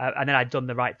 and then I'd done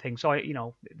the right thing. So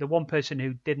the one person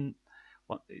who didn't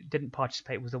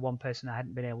participate was the one person I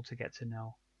hadn't been able to get to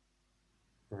know.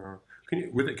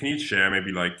 Can you share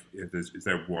maybe like is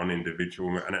there one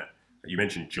individual, and you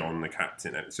mentioned John the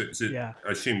captain, so yeah.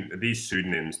 I assume are these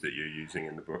pseudonyms that you're using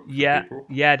in the book?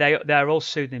 Yeah, they're all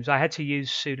pseudonyms. I had to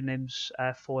use pseudonyms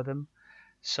for them.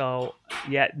 So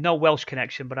yeah, no Welsh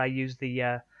connection, but I used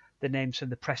the names from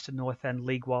the Preston North End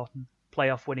League One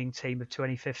playoff winning team of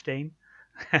 2015.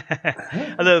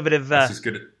 A little bit of a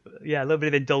little bit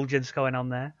of indulgence going on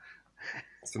there.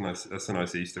 That's a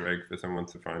nice Easter egg for someone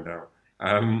to find out.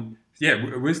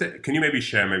 Was there? Can you maybe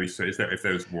share so if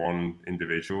there was one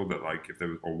individual that if there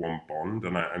was or one bond,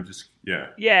 and I'm just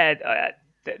there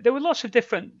were lots of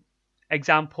different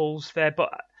examples there, but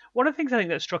one of the things I think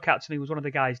that struck out to me was one of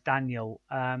the guys, Daniel.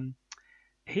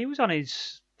 He was on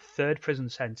his third prison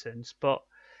sentence, but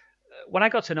when I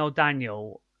got to know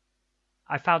Daniel,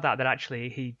 I found out that actually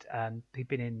he'd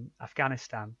been in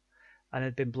Afghanistan and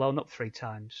had been blown up 3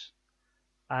 times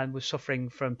and was suffering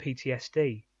from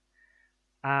PTSD.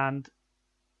 And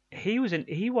he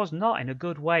was not in a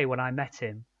good way when I met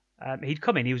him. He'd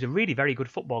come in. He was a really very good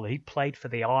footballer. He played for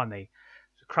the army.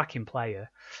 He was a cracking player,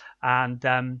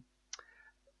 and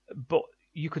but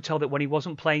you could tell that when he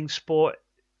wasn't playing sport,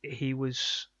 he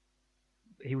was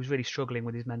really struggling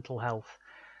with his mental health.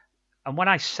 And when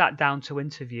I sat down to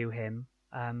interview him,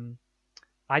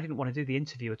 I didn't want to do the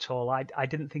interview at all. I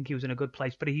didn't think he was in a good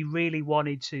place, but he really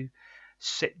wanted to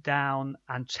sit down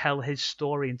and tell his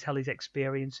story and tell his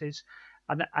experiences.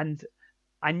 And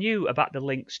I knew about the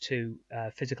links to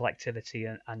physical activity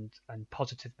and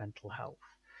positive mental health.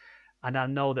 And I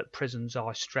know that prisons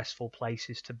are stressful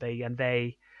places to be, and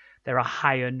there are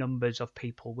higher numbers of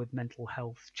people with mental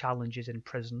health challenges in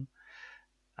prison.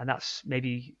 And that's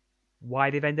maybe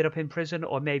why they've ended up in prison,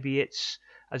 or maybe it's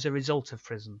as a result of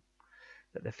prison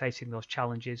that they're facing those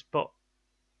challenges. But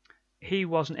he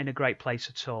wasn't in a great place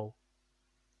at all.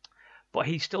 But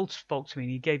he still spoke to me,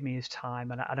 and he gave me his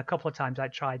time. And a couple of times I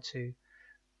tried to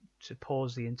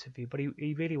pause the interview, but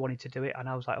he really wanted to do it, and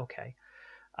I was like, okay.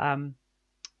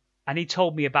 And he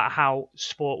told me about how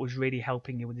sport was really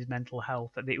helping him with his mental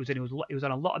health. And he was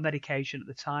on a lot of medication at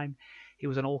the time. He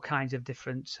was on all kinds of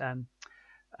different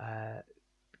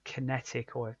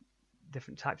kinetic or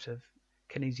different types of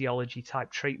kinesiology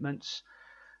type treatments.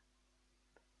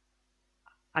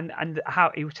 And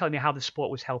how he was telling me how the sport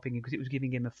was helping him because it was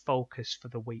giving him a focus for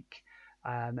the week,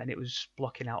 and it was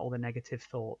blocking out all the negative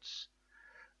thoughts.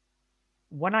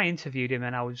 When I interviewed him,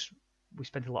 and we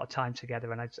spent a lot of time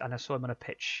together, and I saw him on a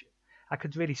pitch, I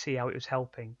could really see how it was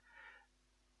helping.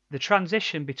 The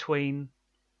transition between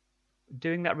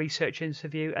doing that research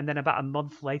interview and then about a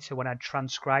month later when I'd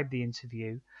transcribed the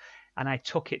interview and I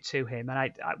took it to him, and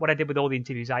I what I did with all the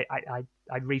interviews, I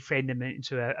reframed them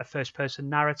into a first person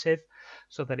narrative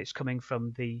so that it's coming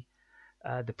from the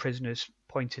prisoner's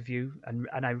point of view, and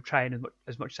I try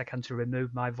as much as I can to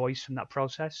remove my voice from that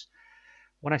process.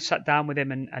 When I sat down with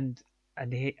him and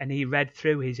he read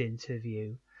through his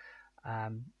interview,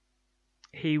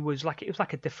 it was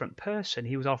like a different person.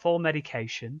 He was off all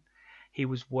medication. He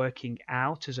was working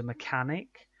out as a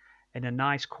mechanic in a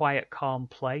nice, quiet, calm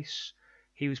place.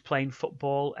 He was playing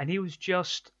football, and he was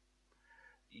just,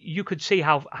 you could see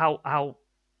how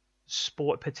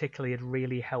sport particularly had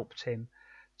really helped him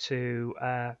to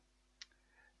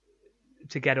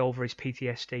get over his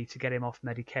PTSD, to get him off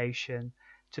medication,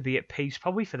 to be at peace,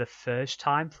 probably for the first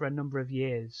time for a number of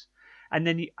years. And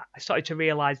then I started to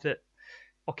realize that,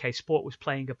 okay, sport was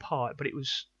playing a part, but it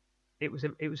was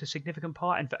a significant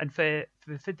part, and for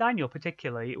Daniel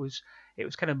particularly, it was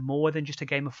kind of more than just a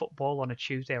game of football on a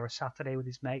Tuesday or a Saturday with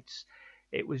his mates.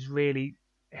 It was really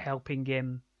helping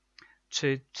him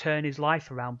to turn his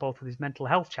life around, both with his mental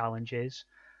health challenges,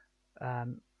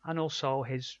 and also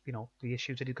his, the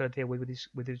issues that he's got to deal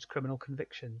with his criminal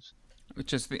convictions.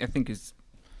 Which I think is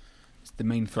the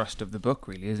main thrust of the book,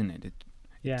 really, isn't it?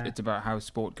 It's about how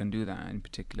sport can do that, in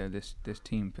particular this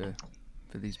team for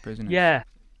these prisoners. Yeah,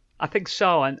 I think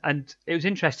so. And it was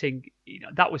interesting.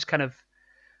 That was kind of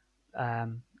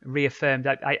reaffirmed.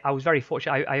 I was very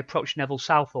fortunate. I approached Neville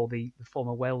Southall, the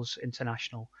former Wales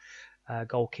international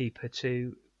goalkeeper,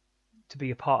 to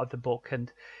be a part of the book,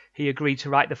 and he agreed to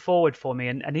write the foreword for me.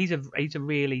 And he's a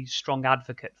really strong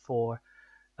advocate for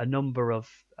a number of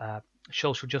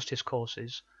social justice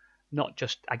causes, not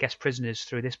just, I guess, prisoners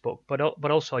through this book, but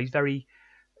also he's very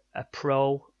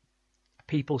pro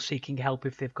people seeking help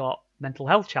if they've got mental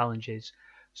health challenges.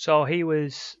 So he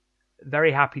was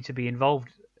very happy to be involved,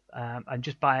 and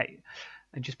just by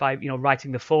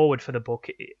writing the foreword for the book,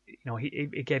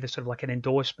 he gave us sort of like an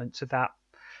endorsement to that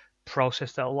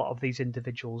process that a lot of these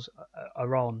individuals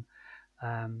are on.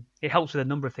 It helps with a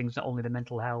number of things, not only the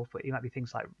mental health, but it might be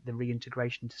things like the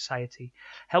reintegration into society.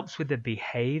 Helps with the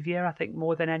behaviour, I think,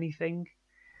 more than anything.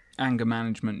 Anger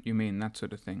management, you mean, that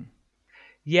sort of thing?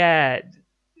 Yeah.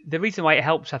 The reason why it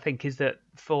helps, I think, is that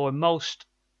for most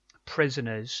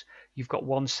prisoners, you've got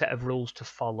one set of rules to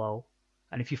follow.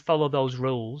 And if you follow those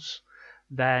rules,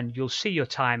 then you'll see your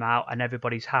time out and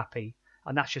everybody's happy.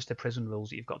 And that's just the prison rules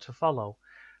that you've got to follow.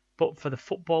 But for the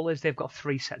footballers, they've got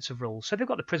 3 sets of rules. So they've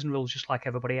got the prison rules just like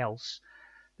everybody else.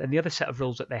 Then the other set of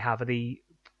rules that they have are the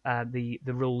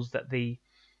rules that the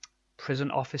prison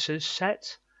officers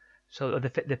set. So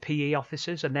the PE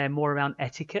officers, and they're more around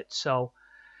etiquette. So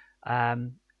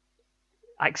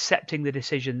accepting the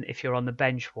decision if you're on the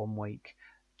bench one week,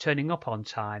 turning up on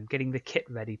time, getting the kit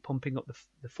ready, pumping up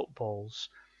the footballs,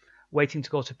 waiting to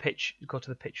go to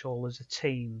the pitch all as a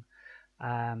team,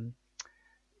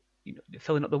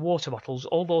 filling up the water bottles,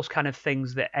 all those kind of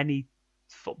things that any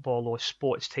football or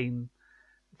sports team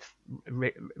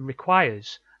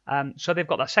requires. So they've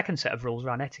got that second set of rules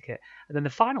around etiquette. And then the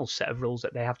final set of rules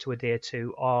that they have to adhere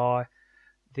to are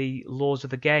the laws of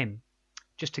the game,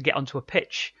 just to get onto a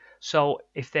pitch. So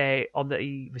if they're on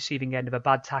the receiving end of a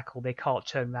bad tackle, they can't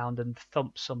turn around and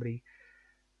thump somebody.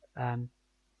 And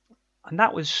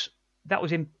that was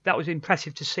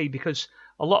impressive to see, because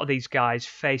a lot of these guys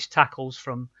face tackles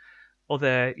from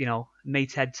other,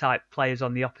 meathead type players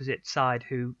on the opposite side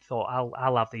who thought,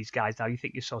 I'll have these guys now. You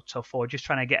think you're so tough, or just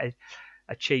trying to get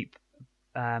a cheap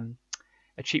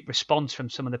response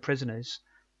from some of the prisoners.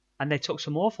 And they took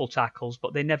some awful tackles,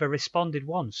 but they never responded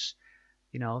once.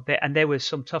 There were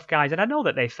some tough guys, and I know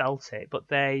that they felt it, but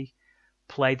they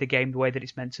played the game the way that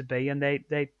it's meant to be, and they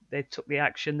took the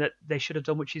action that they should have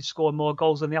done, which is score more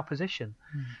goals than the opposition.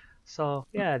 So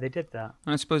yeah, they did that.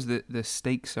 And I suppose the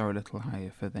stakes are a little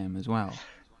higher for them as well.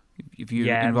 If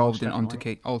you're involved in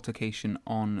altercation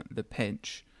on the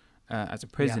pitch as a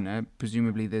prisoner,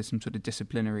 presumably there's some sort of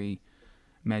disciplinary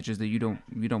measures that you don't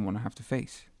want to have to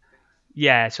face.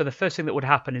 Yeah. So the first thing that would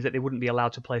happen is that they wouldn't be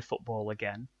allowed to play football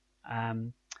again.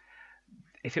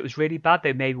 If it was really bad,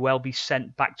 they may well be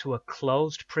sent back to a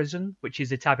closed prison, which is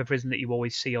the type of prison that you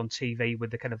always see on TV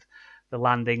with the kind of the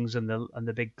landings and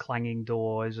the big clanging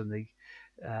doors and the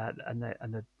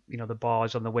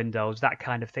bars on the windows, that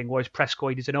kind of thing. Whereas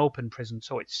Prescoid is an open prison,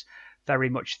 so it's very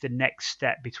much the next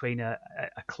step between a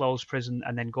closed prison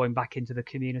and then going back into the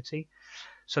community.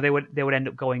 So they would end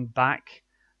up going back.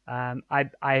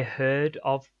 I heard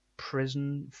of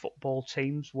prison football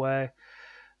teams where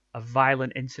a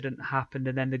violent incident happened,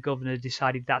 and then the governor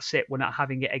decided, that's it, we're not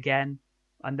having it again,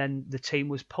 and then the team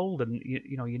was pulled, and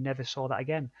you never saw that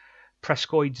again.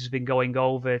 Prescoid has been going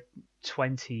over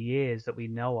 20 years that we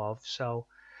know of, so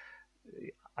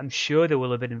I'm sure there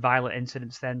will have been violent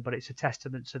incidents then, but it's a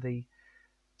testament to the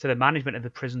management of the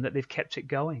prison that they've kept it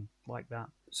going like that.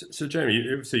 So Jamie,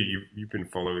 obviously you've been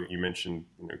following. You mentioned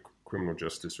criminal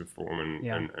justice reform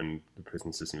and the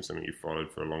prison system is something you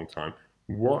followed for a long time.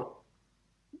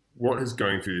 What is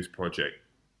going through this project?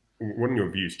 What in your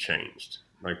views changed?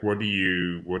 Like, what do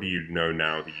you know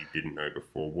now that you didn't know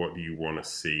before? What do you want to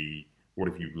see? What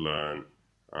have you learned?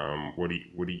 What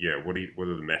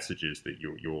are the messages that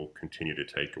you'll continue to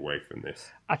take away from this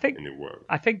in your work?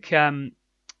 I think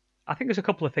there's a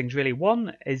couple of things really.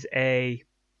 One is a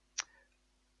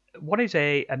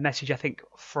message, I think,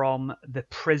 from the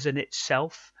prison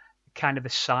itself, kind of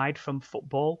aside from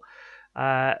football,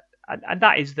 and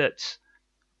that is that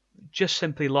just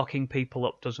simply locking people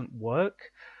up doesn't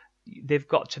work. They've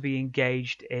got to be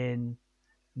engaged in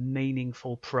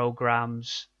meaningful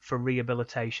programs for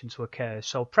rehabilitation to occur.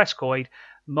 So Prescoid,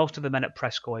 most of the men at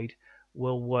Prescoid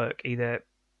will work either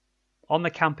on the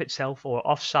camp itself or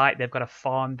off-site. They've got a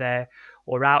farm there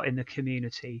or out in the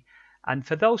community. And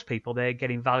for those people, they're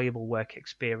getting valuable work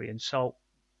experience. So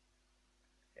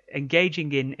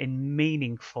engaging in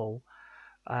meaningful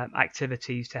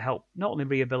activities to help not only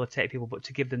rehabilitate people, but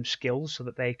to give them skills so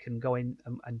that they can go in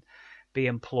and be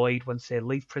employed once they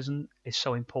leave prison is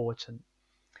so important.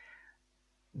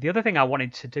 The other thing I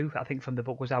wanted to do, I think, from the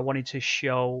book was I wanted to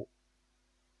show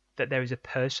that there is a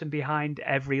person behind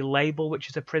every label, which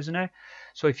is a prisoner.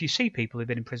 So if you see people who've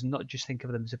been in prison, not just think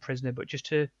of them as a prisoner, but just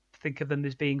to think of them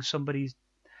as being somebody's,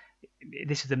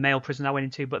 this is the male prison I went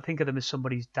into, but think of them as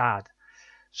somebody's dad,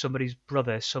 somebody's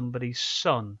brother, somebody's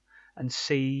son, and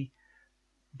see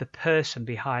the person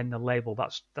behind the label.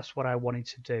 That's what I wanted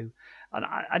to do. And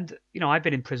I've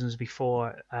been in prisons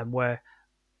before where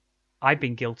I've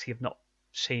been guilty of not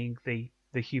seeing the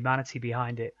humanity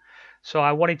behind it. So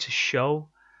I wanted to show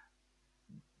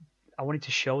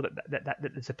that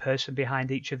there's a person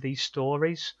behind each of these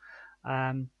stories,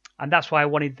 and that's why I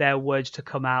wanted their words to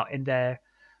come out in their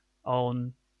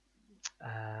own,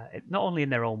 not only in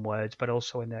their own words, but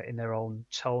also in their own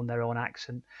tone, their own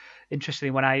accent.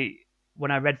 Interestingly, when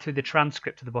I read through the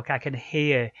transcript of the book, I can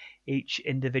hear each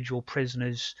individual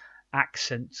prisoner's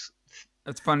accent.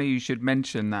 It's funny you should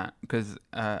mention that, because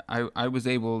I was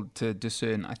able to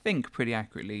discern, I think, pretty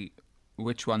accurately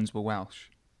which ones were Welsh.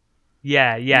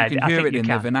 Yeah. You can hear it in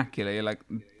the vernacular. You're like,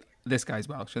 this guy's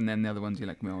Welsh, and then the other ones you're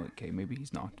like, oh, okay, maybe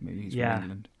he's not. Maybe he's from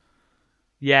England.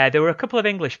 Yeah, there were a couple of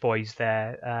English boys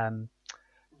there.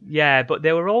 But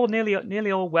they were all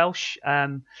nearly all Welsh,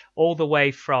 all the way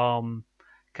from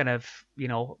kind of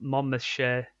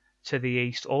Monmouthshire to the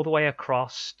east, all the way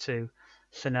across to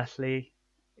Llanelli.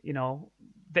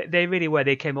 They really were.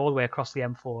 They came all the way across the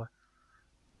M4.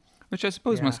 Which I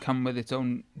suppose must come with its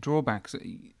own drawbacks.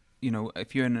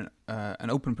 If you're in an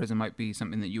open prison, might be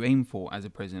something that you aim for as a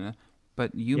prisoner,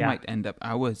 but you might end up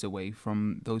hours away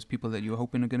from those people that you're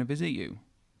hoping are going to visit you.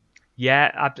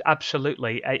 Yeah,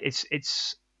 absolutely.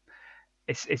 It's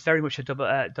very much a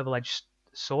double-edged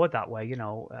sword that way.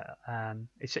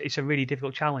 It's a really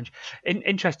difficult challenge.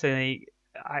 Interestingly,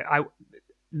 I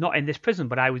not in this prison,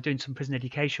 but I was doing some prison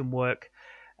education work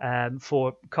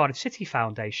for Cardiff City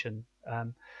Foundation.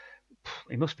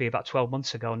 It must be about 12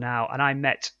 months ago now, and I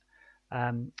met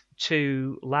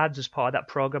two lads as part of that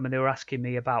program, and they were asking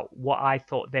me about what I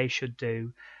thought they should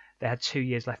do. They had 2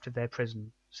 years left of their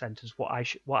prison sentence, what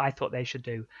I thought they should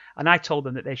do, and I told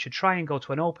them that they should try and go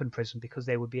to an open prison because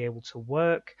they would be able to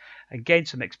work and gain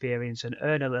some experience and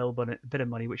earn a little bit of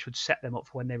money, which would set them up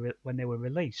for when they were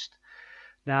released.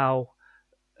 Now,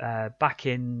 back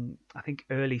in, I think,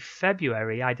 early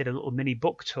February, I did a little mini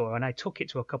book tour, and I took it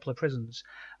to a couple of prisons,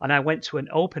 and I went to an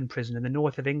open prison in the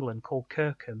north of England called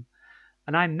Kirkham,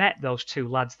 and I met those two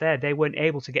lads there. They weren't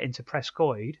able to get into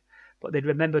Prescoed, but they'd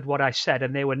remembered what I said,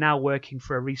 and they were now working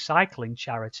for a recycling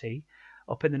charity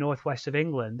up in the northwest of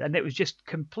England. And it was just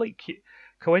complete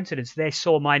coincidence. They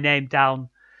saw my name down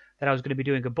that I was going to be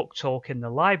doing a book talk in the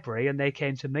library, and they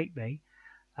came to meet me.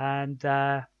 And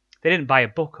they didn't buy a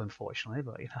book, unfortunately,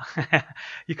 but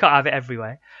you can't have it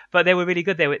everywhere. But they were really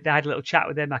good. They had a little chat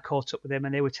with them. I caught up with them,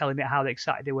 and they were telling me how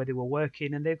excited they were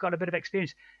working, and they've got a bit of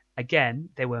experience. Again,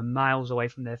 they were miles away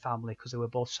from their family because they were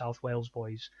both South Wales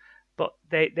boys. But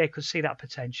they could see that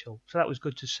potential, so that was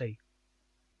good to see.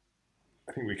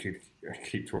 I think we could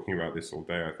keep talking about this all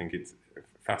day. I think it's a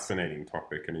fascinating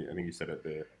topic, and I think you said at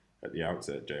the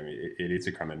outset, Jamie, it is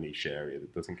a kind of niche area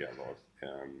that doesn't get a lot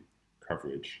of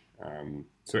coverage.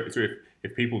 So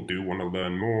if people do want to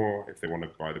learn more, if they want to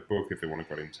buy the book, if they want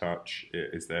to get in touch,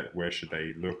 where should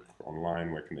they look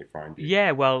online? Where can they find you?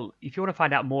 Yeah, well, if you want to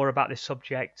find out more about this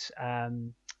subject, if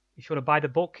you want to buy the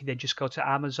book, then just go to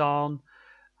Amazon,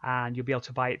 and you'll be able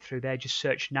to buy it through there. Just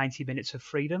search 90 Minutes of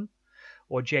Freedom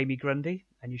or Jamie Grundy,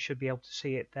 and you should be able to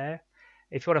see it there.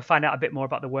 If you want to find out a bit more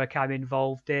about the work I'm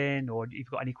involved in, or if you've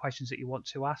got any questions that you want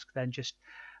to ask, then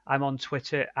I'm on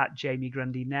Twitter at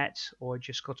JamieGrundyNet, or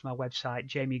just go to my website,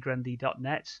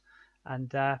 jamiegrundy.net,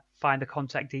 and find the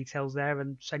contact details there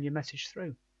and send your message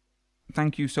through.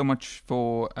 Thank you so much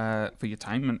for your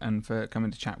time and for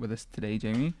coming to chat with us today,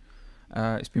 Jamie.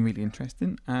 It's been really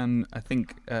interesting, and I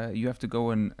think you have to go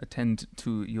and attend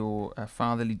to your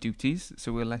fatherly duties,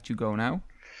 so we'll let you go now.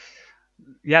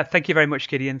 Yeah, thank you very much,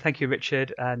 Gideon. Thank you,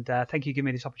 Richard, and thank you for giving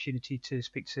me this opportunity to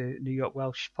speak to New York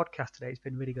Welsh podcast today. It's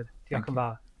been really good. Diolch yn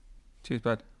fawr. Cheers,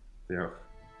 bud. Yeah.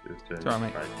 Cheers, James. Sorry,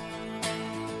 mate. Bye.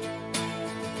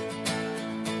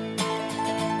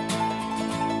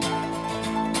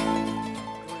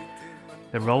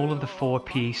 The role of the 4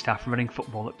 PE staff running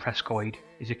football at Prescoed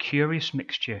is a curious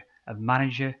mixture of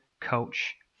manager,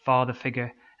 coach, father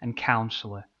figure and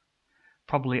counsellor,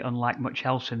 probably unlike much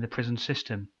else in the prison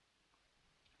system.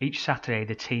 Each Saturday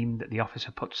the team that the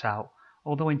officer puts out,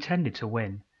 although intended to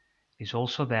win, is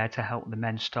also there to help the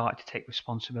men start to take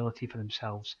responsibility for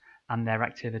themselves and their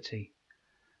activity.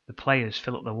 The players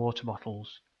fill up the water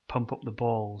bottles, pump up the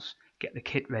balls, get the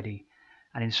kit ready,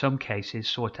 and in some cases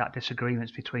sort out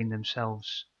disagreements between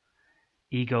themselves.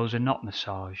 Egos are not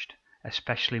massaged,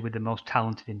 especially with the most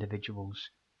talented individuals.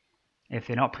 If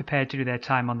they're not prepared to do their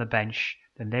time on the bench,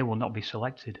 then they will not be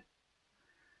selected.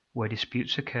 Where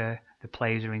disputes occur, the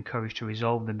players are encouraged to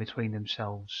resolve them between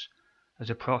themselves as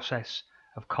a process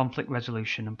of conflict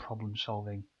resolution and problem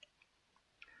solving.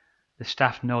 The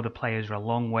staff know the players are a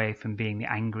long way from being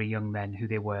the angry young men who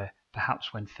they were,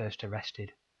 perhaps when first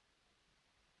arrested.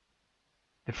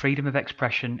 The freedom of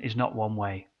expression is not one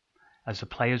way, as the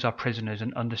players are prisoners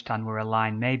and understand where a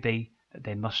line may be that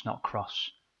they must not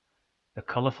cross. The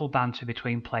colourful banter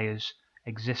between players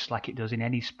exists like it does in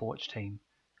any sports team,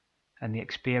 and the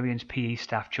experienced PE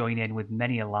staff join in with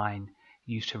many a line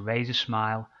used to raise a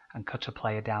smile and cut a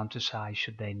player down to size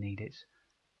should they need it.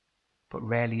 But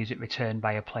rarely is it returned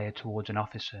by a player towards an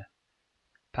officer,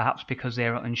 perhaps because they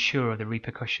are unsure of the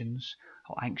repercussions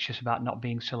or anxious about not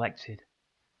being selected.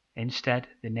 Instead,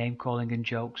 the name-calling and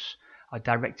jokes are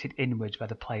directed inwards by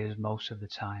the players most of the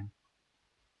time.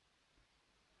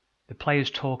 The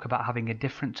players talk about having a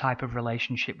different type of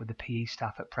relationship with the PE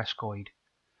staff at Prescoid,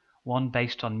 one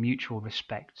based on mutual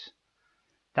respect.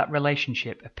 That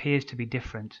relationship appears to be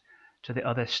different to the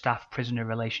other staff-prisoner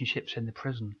relationships in the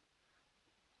prison.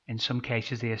 In some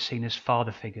cases they are seen as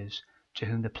father figures to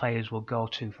whom the players will go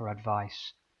to for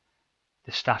advice.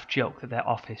 The staff joke that their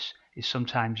office is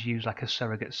sometimes used like a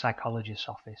surrogate psychologist's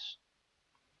office.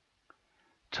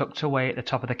 Tucked away at the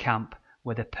top of the camp,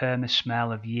 where the perma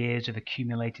smell of years of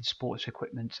accumulated sports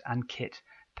equipment and kit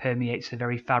permeates the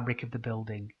very fabric of the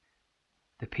building,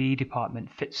 the PE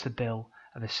department fits the bill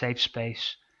of a safe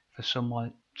space for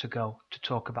someone to go to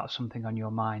talk about something on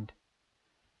your mind.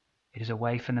 It is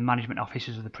away from the management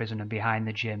offices of the prison and behind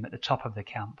the gym at the top of the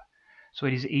camp, so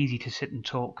it is easy to sit and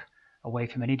talk away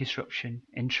from any disruption,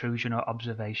 intrusion or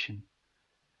observation.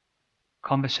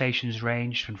 Conversations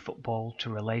range from football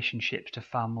to relationships to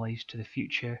families to the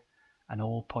future and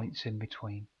all points in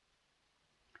between.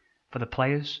 For the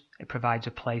players, it provides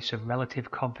a place of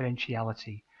relative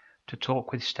confidentiality to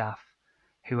talk with staff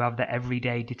who have the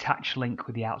everyday detached link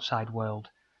with the outside world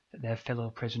that their fellow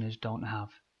prisoners don't have.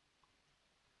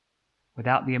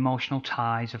 Without the emotional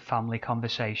ties of family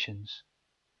conversations.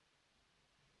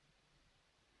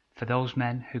 For those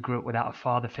men who grew up without a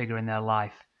father figure in their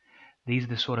life, these are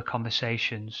the sort of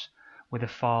conversations with a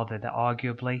father that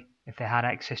arguably, if they had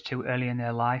access to early in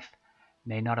their life,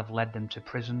 may not have led them to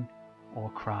prison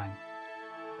or crime.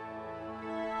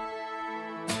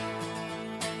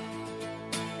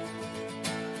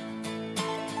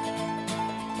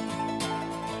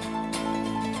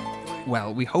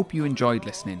 Well, we hope you enjoyed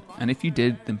listening, and if you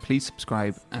did, then please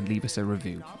subscribe and leave us a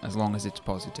review, as long as it's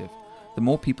positive. The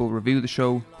more people review the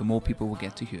show, the more people will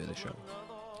get to hear the show.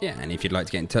 Yeah, and if you'd like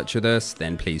to get in touch with us,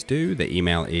 then please do. The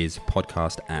email is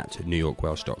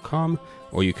podcast@newyorkwelsh.com,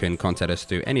 or you can contact us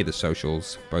through any of the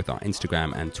socials. Both our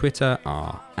Instagram and Twitter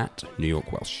are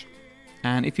 @NewYorkWelsh.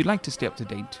 And if you'd like to stay up to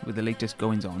date with the latest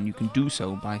goings-on, you can do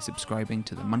so by subscribing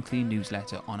to the monthly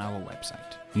newsletter on our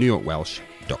website,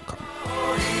 NewYorkWelsh.com.